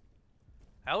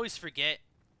 I always forget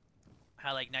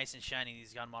how like nice and shiny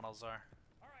these gun models are.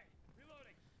 Alright,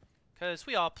 reloading. Cause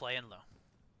we all play in low.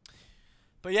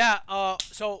 But yeah,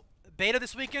 so beta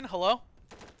this weekend, hello?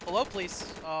 Hello,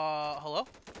 please. Hello?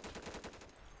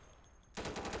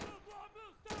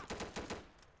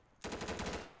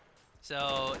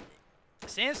 So,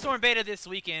 Sandstorm beta this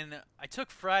weekend. I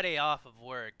took Friday off of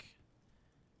work.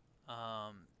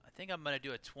 I think I'm going to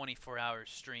do a 24-hour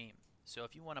stream. So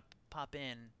if you want to pop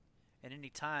in at any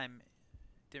time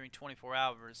during 24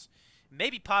 hours,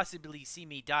 maybe possibly see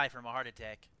me die from a heart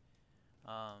attack,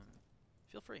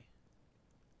 feel free.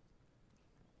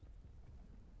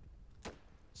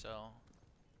 So,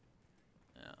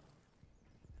 yeah.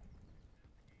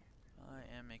 I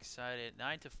am excited.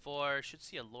 9-4. Should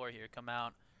see a lore here come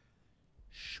out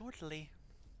shortly.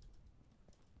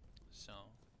 So,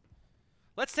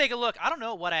 let's take a look. I don't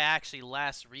know what I actually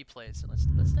last replayed. So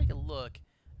let's take a look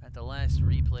at the last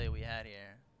replay we had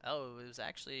here. Oh, it was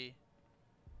actually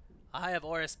I have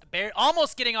Oris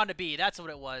almost getting onto B. That's what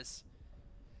it was.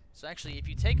 So actually, if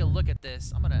you take a look at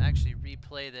this, I'm gonna actually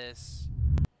replay this.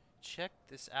 Check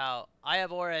this out. I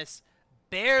have Oris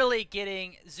barely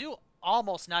getting Zoo,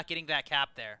 almost not getting that cap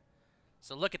there.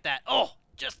 So look at that. Oh,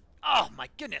 oh my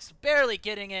goodness, barely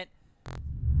getting it.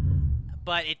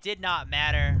 But it did not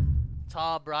matter.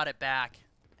 TAW brought it back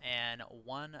and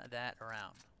won that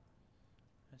round.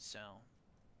 So,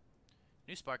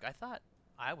 New Spark, I thought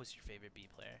I was your favorite B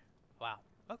player. Wow.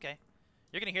 Okay.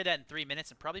 You're going to hear that in 3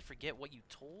 minutes and probably forget what you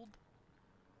told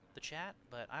the chat,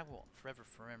 but I will forever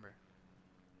remember.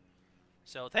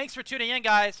 So, thanks for tuning in,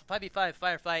 guys. 5v5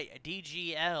 Firefight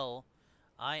DGL.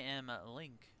 I am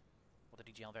Link with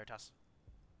the DGL Veritas.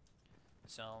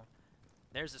 So,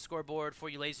 there's the scoreboard for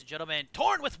you, ladies and gentlemen.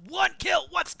 Torn with 1 kill.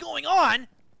 What's going on?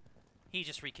 He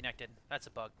just reconnected. That's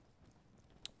a bug.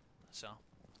 So,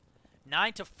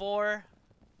 9-4.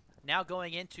 Now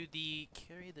going into the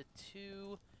carry the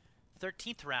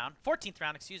 13th round. 14th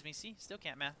round, excuse me. See, still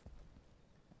can't math.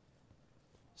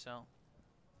 So,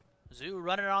 Zoo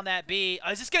running on that B.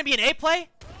 Is this going to be an A play?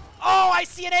 Oh, I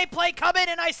see an A play coming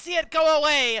and I see it go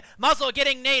away. Muzzle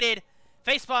getting naded.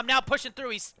 Facepalm now pushing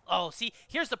through. He's see,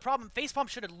 here's the problem. Facepalm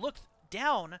should have looked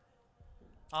down.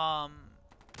 Oh,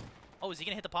 is he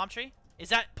gonna hit the palm tree? Is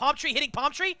that palm tree hitting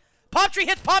palm tree? Palm tree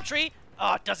hits palm tree.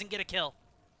 Oh, doesn't get a kill.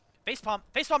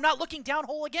 Facepalm not looking down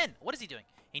hole again. What is he doing?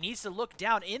 He needs to look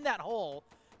down in that hole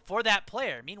for that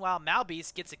player. Meanwhile,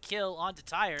 Malbeast gets a kill onto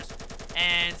tires,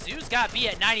 and Zoo's got B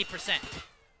at 90%.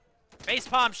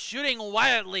 Facepalm shooting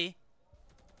wildly.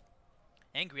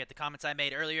 Angry at the comments I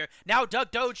made earlier. Now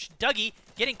Dougie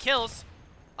getting kills.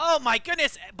 Oh my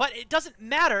goodness, but it doesn't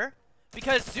matter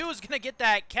because Zoo's gonna get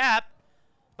that cap.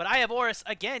 But I have Oris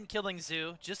again killing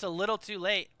Zoo, just a little too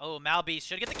late. Oh, Malbeast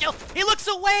should get the kill. He looks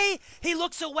away! He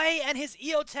looks away and his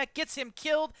EOTech gets him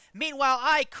killed. Meanwhile,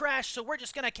 I crashed, so we're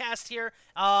just gonna cast here.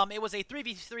 It was a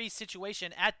 3v3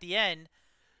 situation at the end.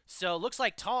 So looks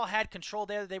like TAW had control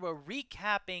there. They were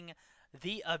recapping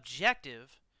the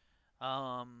objective.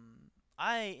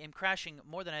 I am crashing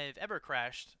more than I've ever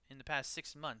crashed in the past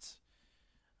 6 months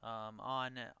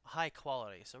on high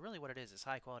quality. So really what it is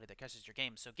high quality that catches your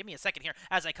game. So give me a second here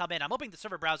as I come in. I'm opening the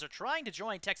server browser, trying to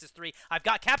join Texas 3. I've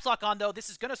got caps lock on, though.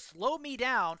 This is going to slow me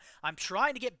down. I'm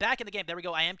trying to get back in the game. There we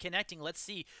go. I am connecting. Let's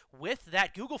see with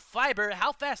that Google Fiber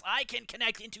how fast I can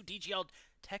connect into DGL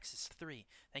Texas 3.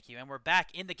 Thank you. And we're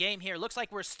back in the game here. Looks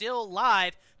like we're still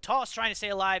live. TAW's trying to stay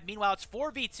alive. Meanwhile, it's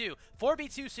 4v2.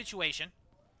 4v2 situation.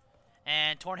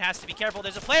 And Torn has to be careful.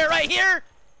 There's a player right here.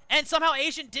 And somehow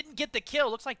Asian didn't get the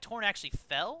kill. Looks like Torn actually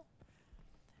fell.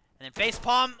 And then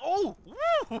Facepalm. Oh,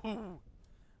 woo!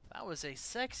 That was a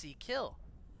sexy kill.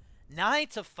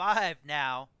 9-5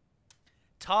 now.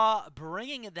 TAW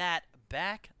bringing that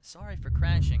back. Sorry for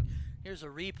crashing. Here's a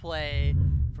replay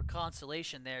for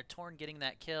consolation there. Torn getting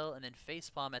that kill, and then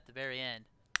Facepalm at the very end.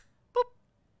 Boop!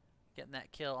 Getting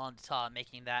that kill on TAW,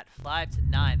 making that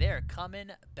 5-9. They're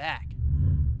coming back.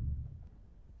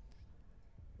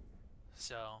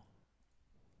 So.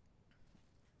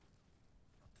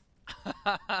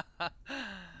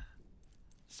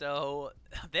 So,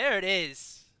 there it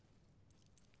is.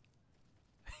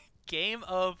 Game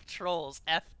of Trolls,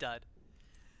 F-Dud.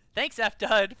 Thanks,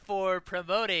 F-Dud, for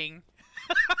promoting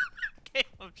Game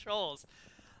of Trolls.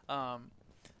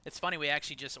 It's funny, we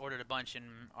actually just ordered a bunch and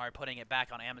are putting it back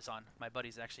on Amazon. My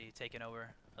buddy's actually taken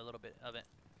over a little bit of it.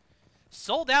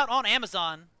 Sold out on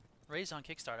Amazon, raised on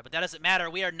Kickstarter, but that doesn't matter.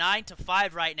 We are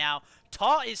 9-5 right now.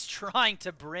 TAW is trying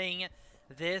to bring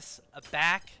this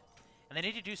back, and they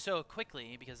need to do so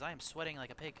quickly because I am sweating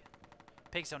like a pig.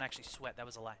 Pigs don't actually sweat. That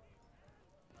was a lie.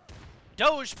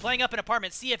 Doge playing up an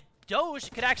apartment. See if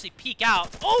Doge could actually peek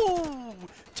out. Oh!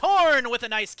 Torn with a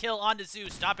nice kill onto Zoo,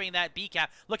 stopping that B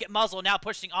cap. Look at Muzzle now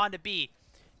pushing onto B.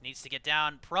 Needs to get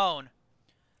down prone.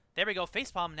 There we go.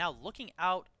 Facepalm now looking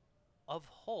out of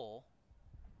hole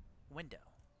window.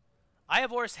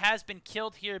 Ivors has been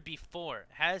killed here before.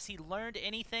 Has he learned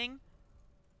anything?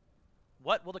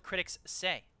 What will the critics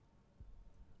say?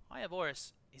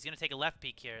 Ivors, he's going to take a left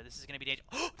peek here. This is going to be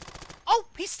dangerous. Oh!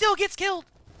 He still gets killed!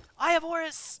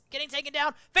 Ivors getting taken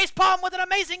down. Facepalm with an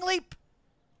amazing leap.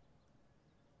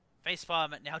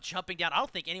 Facepalm now jumping down. I don't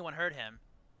think anyone heard him.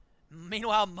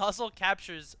 Meanwhile, Muzzle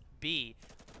captures B.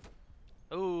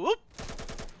 Ooh.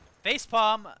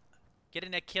 Facepalm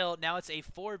getting a kill. Now it's a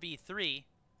 4v3.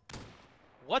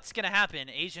 What's going to happen?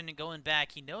 Asian going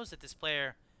back. He knows that this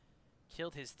player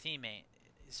killed his teammate.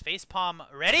 Is Facepalm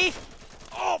ready?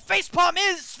 Oh,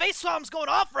 Facepalm's going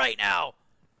off right now.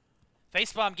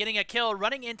 Facepalm getting a kill,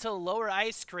 running into lower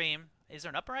ice cream. Is there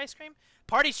an upper ice cream?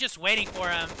 Party's just waiting for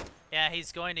him. Yeah,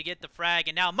 he's going to get the frag.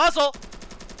 And now Muzzle!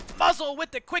 Muzzle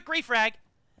with the quick refrag.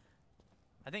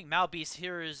 I think Malbeast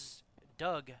here is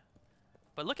Doug.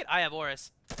 But look at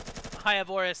Ivors.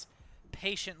 Ivors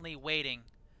patiently waiting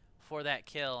for that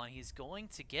kill, and he's going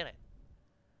to get it.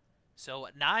 So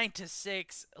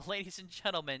 9-6, ladies and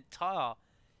gentlemen, TAW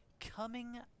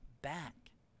coming back.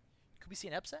 Could we see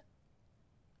an upset?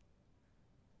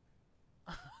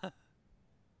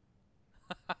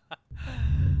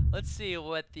 Let's see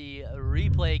what the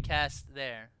replay cast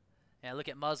there. Yeah, look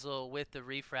at Muzzle with the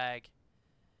refrag.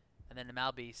 And then the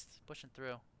Malbeast pushing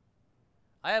through.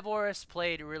 Ivors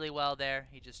played really well there.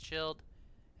 He just chilled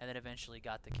and then eventually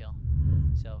got the kill.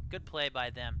 So, good play by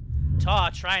them. TAW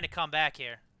trying to come back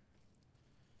here.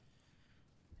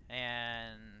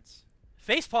 And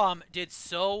Facepalm did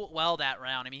so well that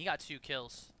round. I mean, he got 2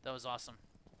 kills. That was awesome.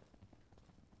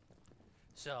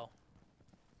 So,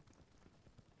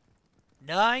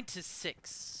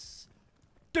 9-6.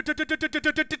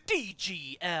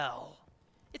 DGL.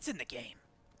 It's in the game.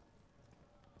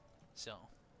 So,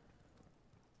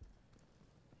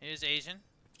 here's Asian.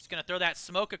 He's going to throw that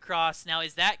smoke across. Now,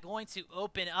 is that going to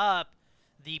open up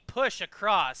the push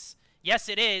across? Yes,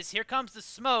 it is. Here comes the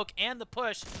smoke and the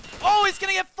push. Oh, he's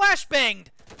going to get flashbanged.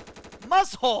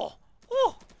 Muzzle.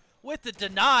 Woo. With the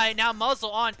deny. Now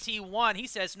Muzzle on T1. He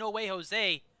says, no way,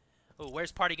 Jose. Oh,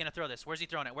 where's Party going to throw this? Where's he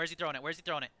throwing it? Where's he throwing it? Where's he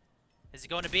throwing it? Is it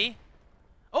going to be?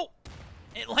 Oh,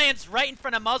 it lands right in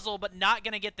front of Muzzle, but not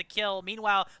going to get the kill.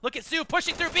 Meanwhile, look at Sue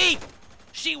pushing through B.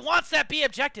 She wants that B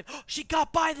objective. She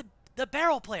got by the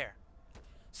barrel player.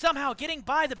 Somehow getting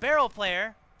by the barrel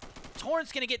player.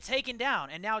 Torn's going to get taken down.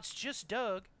 And now it's just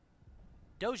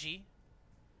Doji.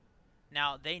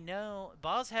 Now, they know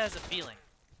Boz has a feeling.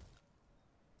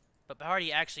 But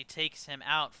Party actually takes him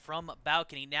out from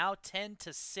balcony. Now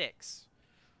 10-6.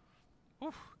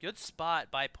 Whew, good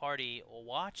spot by Party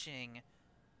watching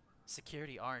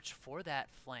Security Arch for that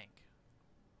flank.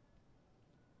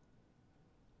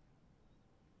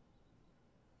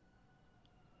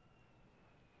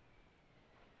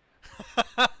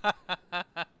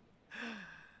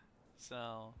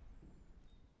 So,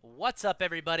 what's up,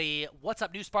 everybody? What's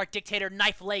up, New Spark Dictator,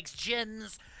 Knife Legs,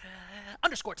 Jins,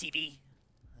 _TV,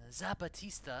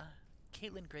 Zapatista,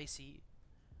 Caitlin Gracie,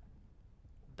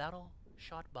 Battle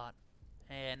Shotbot,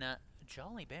 and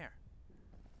Jolly Bear.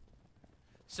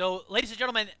 So, ladies and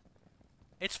gentlemen,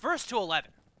 it's first to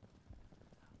 11.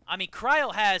 I mean,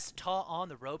 Cryo has TAW on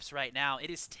the ropes right now. It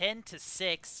is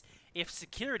 10-6. If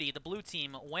Security, the blue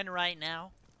team, win right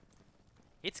now,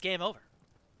 it's game over.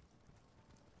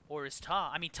 Or is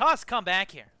TAW? I mean, TAW's come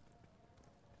back here.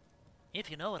 If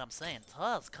you know what I'm saying,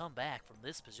 TAW's come back from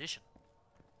this position.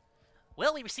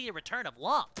 Will we see a return of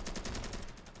Long?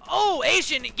 Oh,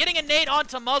 Asian getting a nade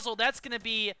onto Muzzle. That's going to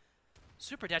be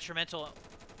super detrimental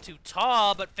to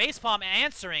TAW, but Facepalm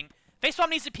answering. Facepalm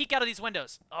needs to peek out of these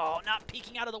windows. Oh, not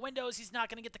peeking out of the windows. He's not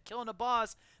going to get the kill on the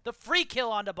boss. The free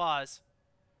kill on the boss.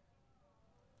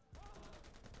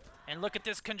 And look at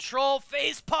this control.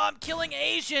 Facepalm killing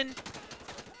Asian.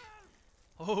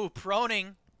 Oh,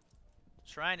 proning.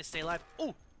 Trying to stay alive.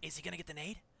 Oh, is he going to get the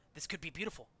nade? This could be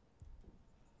beautiful.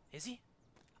 Is he?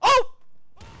 Oh!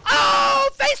 Oh!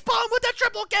 Facepalm with the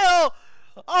triple kill!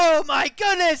 Oh my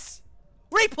goodness!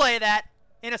 Replay that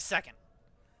in a second.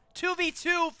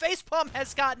 2v2, Facepalm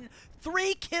has gotten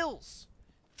 3 kills.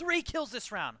 3 kills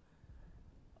this round.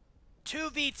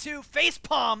 2v2,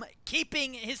 Facepalm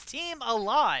keeping his team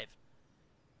alive.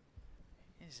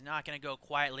 He's not going to go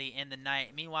quietly in the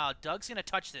night. Meanwhile, Doug's going to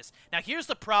touch this. Now, here's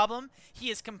the problem. He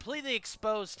is completely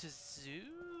exposed to Zoo.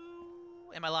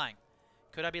 Am I lying?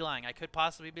 Could I be lying? I could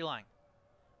possibly be lying.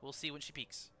 We'll see when she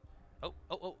peeks. Oh,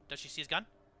 oh, oh. Does she see his gun?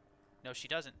 No, she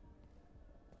doesn't.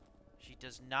 She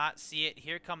does not see it.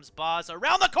 Here comes Boz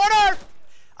around the corner.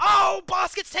 Oh,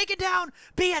 Boz gets taken down.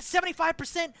 B at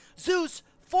 75%. Zeus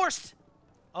forced.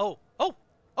 Oh, oh,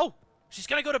 oh. She's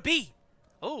going to go to B.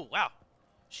 Oh, wow.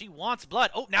 She wants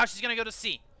blood. Oh, now she's going to go to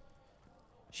C.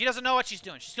 She doesn't know what she's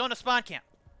doing. She's going to spawn camp.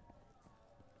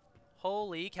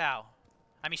 Holy cow.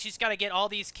 I mean, she's got to get all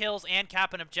these kills and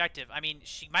cap an objective. I mean,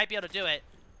 she might be able to do it.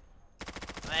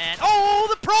 And, oh,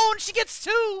 the prone. She gets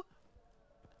 2.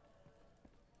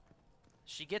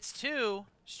 She gets 2.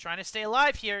 She's trying to stay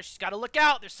alive here. She's got to look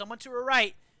out. There's someone to her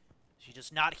right. She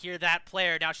does not hear that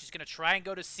player. Now she's going to try and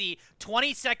go to C.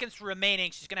 20 seconds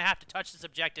remaining. She's going to have to touch this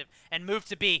objective and move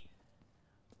to B.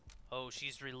 Oh,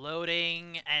 she's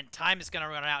reloading, and time is going to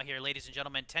run out here, ladies and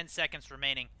gentlemen. 10 seconds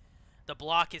remaining. The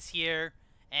block is here,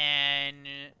 and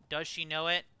does she know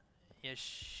it? Yes,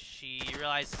 she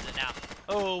realizes it now.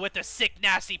 Oh, with the sick,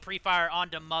 nasty pre-fire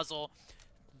onto muzzle.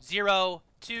 0,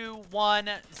 2, 1,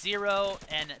 0,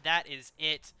 and that is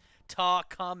it. TAW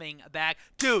coming back.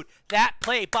 Dude, that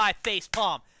play by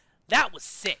Facepalm, that was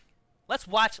sick. Let's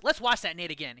watch that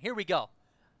nade again. Here we go.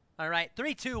 All right,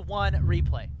 3, 2, 1,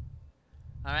 replay.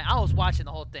 All right, I was watching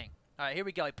the whole thing. All right, here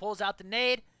we go. He pulls out the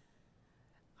nade.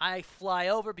 I fly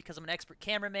over because I'm an expert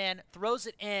cameraman. Throws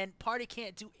it in. Party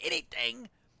can't do anything.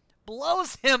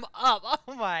 Blows him up.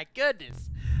 Oh, my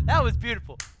goodness. That was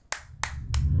beautiful.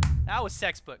 That was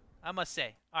textbook, I must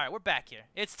say. All right, we're back here.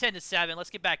 It's 10-7.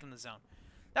 Let's get back in the zone.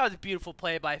 That was a beautiful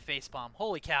play by Facepalm.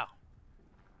 Holy cow.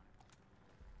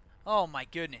 Oh, my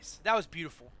goodness. That was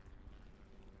beautiful.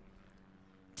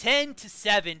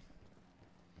 10-7.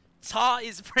 TAW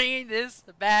is bringing this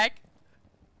back.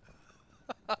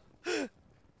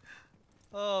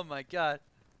 Oh my god.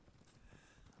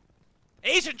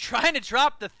 Asian trying to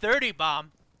drop the 30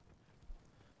 bomb.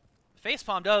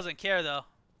 Facepalm doesn't care though.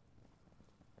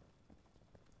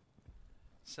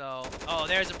 So, oh,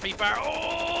 there's a pre-fire.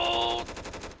 Oh!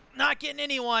 Not getting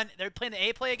anyone. They're playing the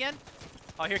A play again.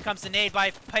 Oh, here comes the nade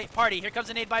by Party. Here comes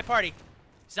the nade by Party.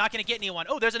 He's not going to get anyone.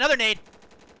 Oh, there's another nade.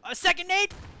 A second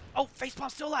nade. Oh,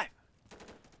 Facepalm's still alive.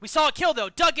 We saw a kill, though.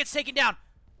 Doug gets taken down.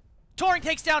 Touring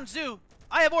takes down Zoo.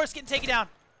 I have Oris getting taken down.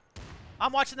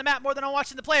 I'm watching the map more than I'm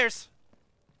watching the players.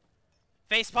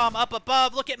 Facepalm up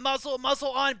above. Look at Muzzle.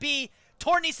 Muzzle on B.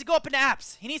 Torn needs to go up into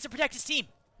apps. He needs to protect his team.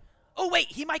 Oh, wait.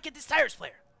 He might get this Tires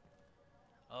player.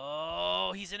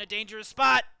 Oh, he's in a dangerous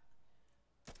spot.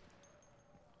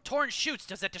 Torn shoots.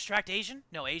 Does that distract Asian?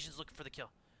 No, Asian's looking for the kill.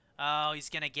 Oh, he's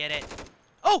going to get it.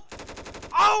 Oh!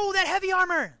 Oh, that heavy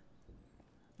armor!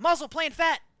 Muzzle playing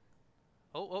fat.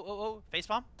 Oh, oh, oh, oh.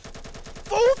 Facepalm.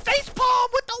 Oh,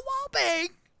 Facepalm with the wall bang!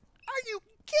 Are you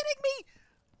kidding me?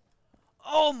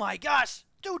 Oh my gosh.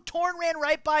 Dude, Torn ran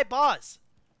right by Boz.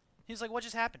 He's like, what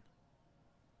just happened?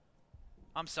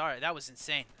 I'm sorry, that was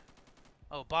insane.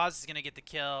 Oh, Boz is gonna get the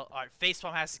kill. Alright,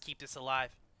 Facepalm has to keep this alive.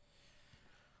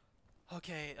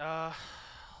 Okay,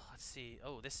 let's see.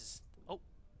 Oh, this is... Oh.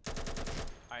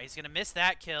 Alright, he's gonna miss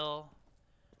that kill.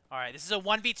 Alright, this is a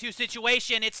 1v2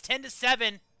 situation. It's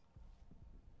 10-7.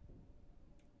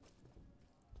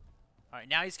 Alright,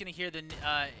 now he's going to hear the...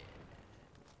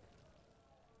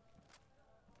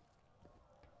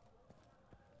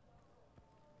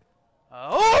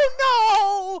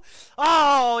 Oh, no!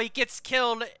 Oh, he gets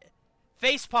killed.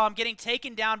 Facepalm getting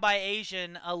taken down by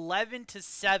Asian.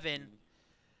 11-7.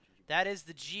 That is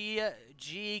the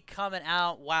G coming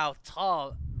out. Wow,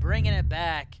 TAW bringing it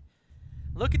back.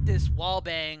 Look at this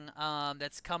wallbang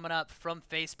that's coming up from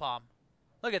Facepalm.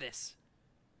 Look at this.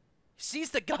 He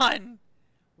sees the gun.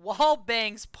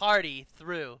 Wallbangs Party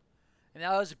through. And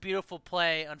that was a beautiful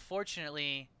play.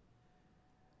 Unfortunately,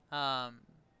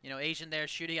 you know, Asian there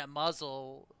shooting at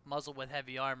Muzzle with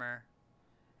heavy armor.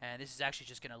 And this is actually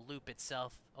just going to loop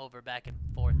itself over back and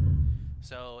forth.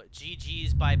 So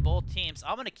GG's by both teams.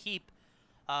 I'm gonna keep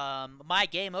my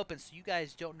game open so you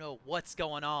guys don't know what's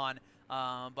going on.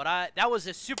 But that was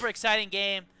a super exciting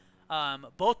game.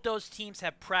 Both those teams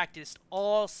have practiced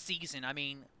all season. I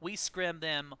mean, we scrim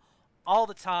them all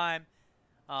the time.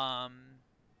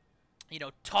 You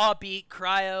know, TAW beat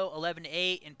Cryo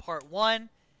 11-8 in part 1,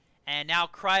 and now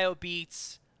Cryo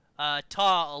beats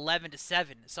TAW 11-7.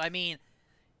 So I mean,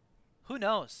 who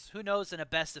knows? Who knows in a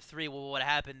best of 3 what would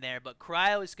happen there? But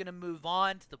Cryo is going to move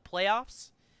on to the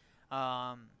playoffs.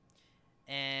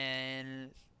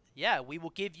 And yeah, we will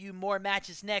give you more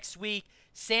matches next week.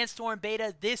 Sandstorm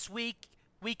Beta this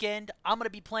weekend. I'm going to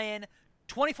be playing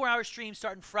 24-hour stream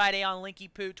starting Friday on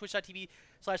LinkyPoo,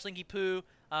 twitch.tv/LinkyPoo.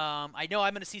 I know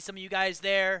I'm going to see some of you guys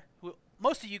there.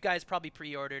 Most of you guys probably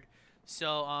pre-ordered.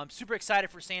 So I'm super excited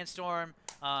for Sandstorm.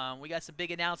 We got some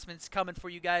big announcements coming for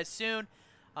you guys soon.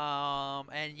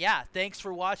 And yeah, thanks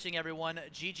for watching, everyone.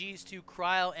 GG's to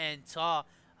Cryo and TAW.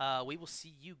 We will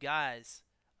see you guys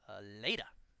later.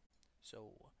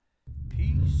 So,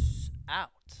 peace out.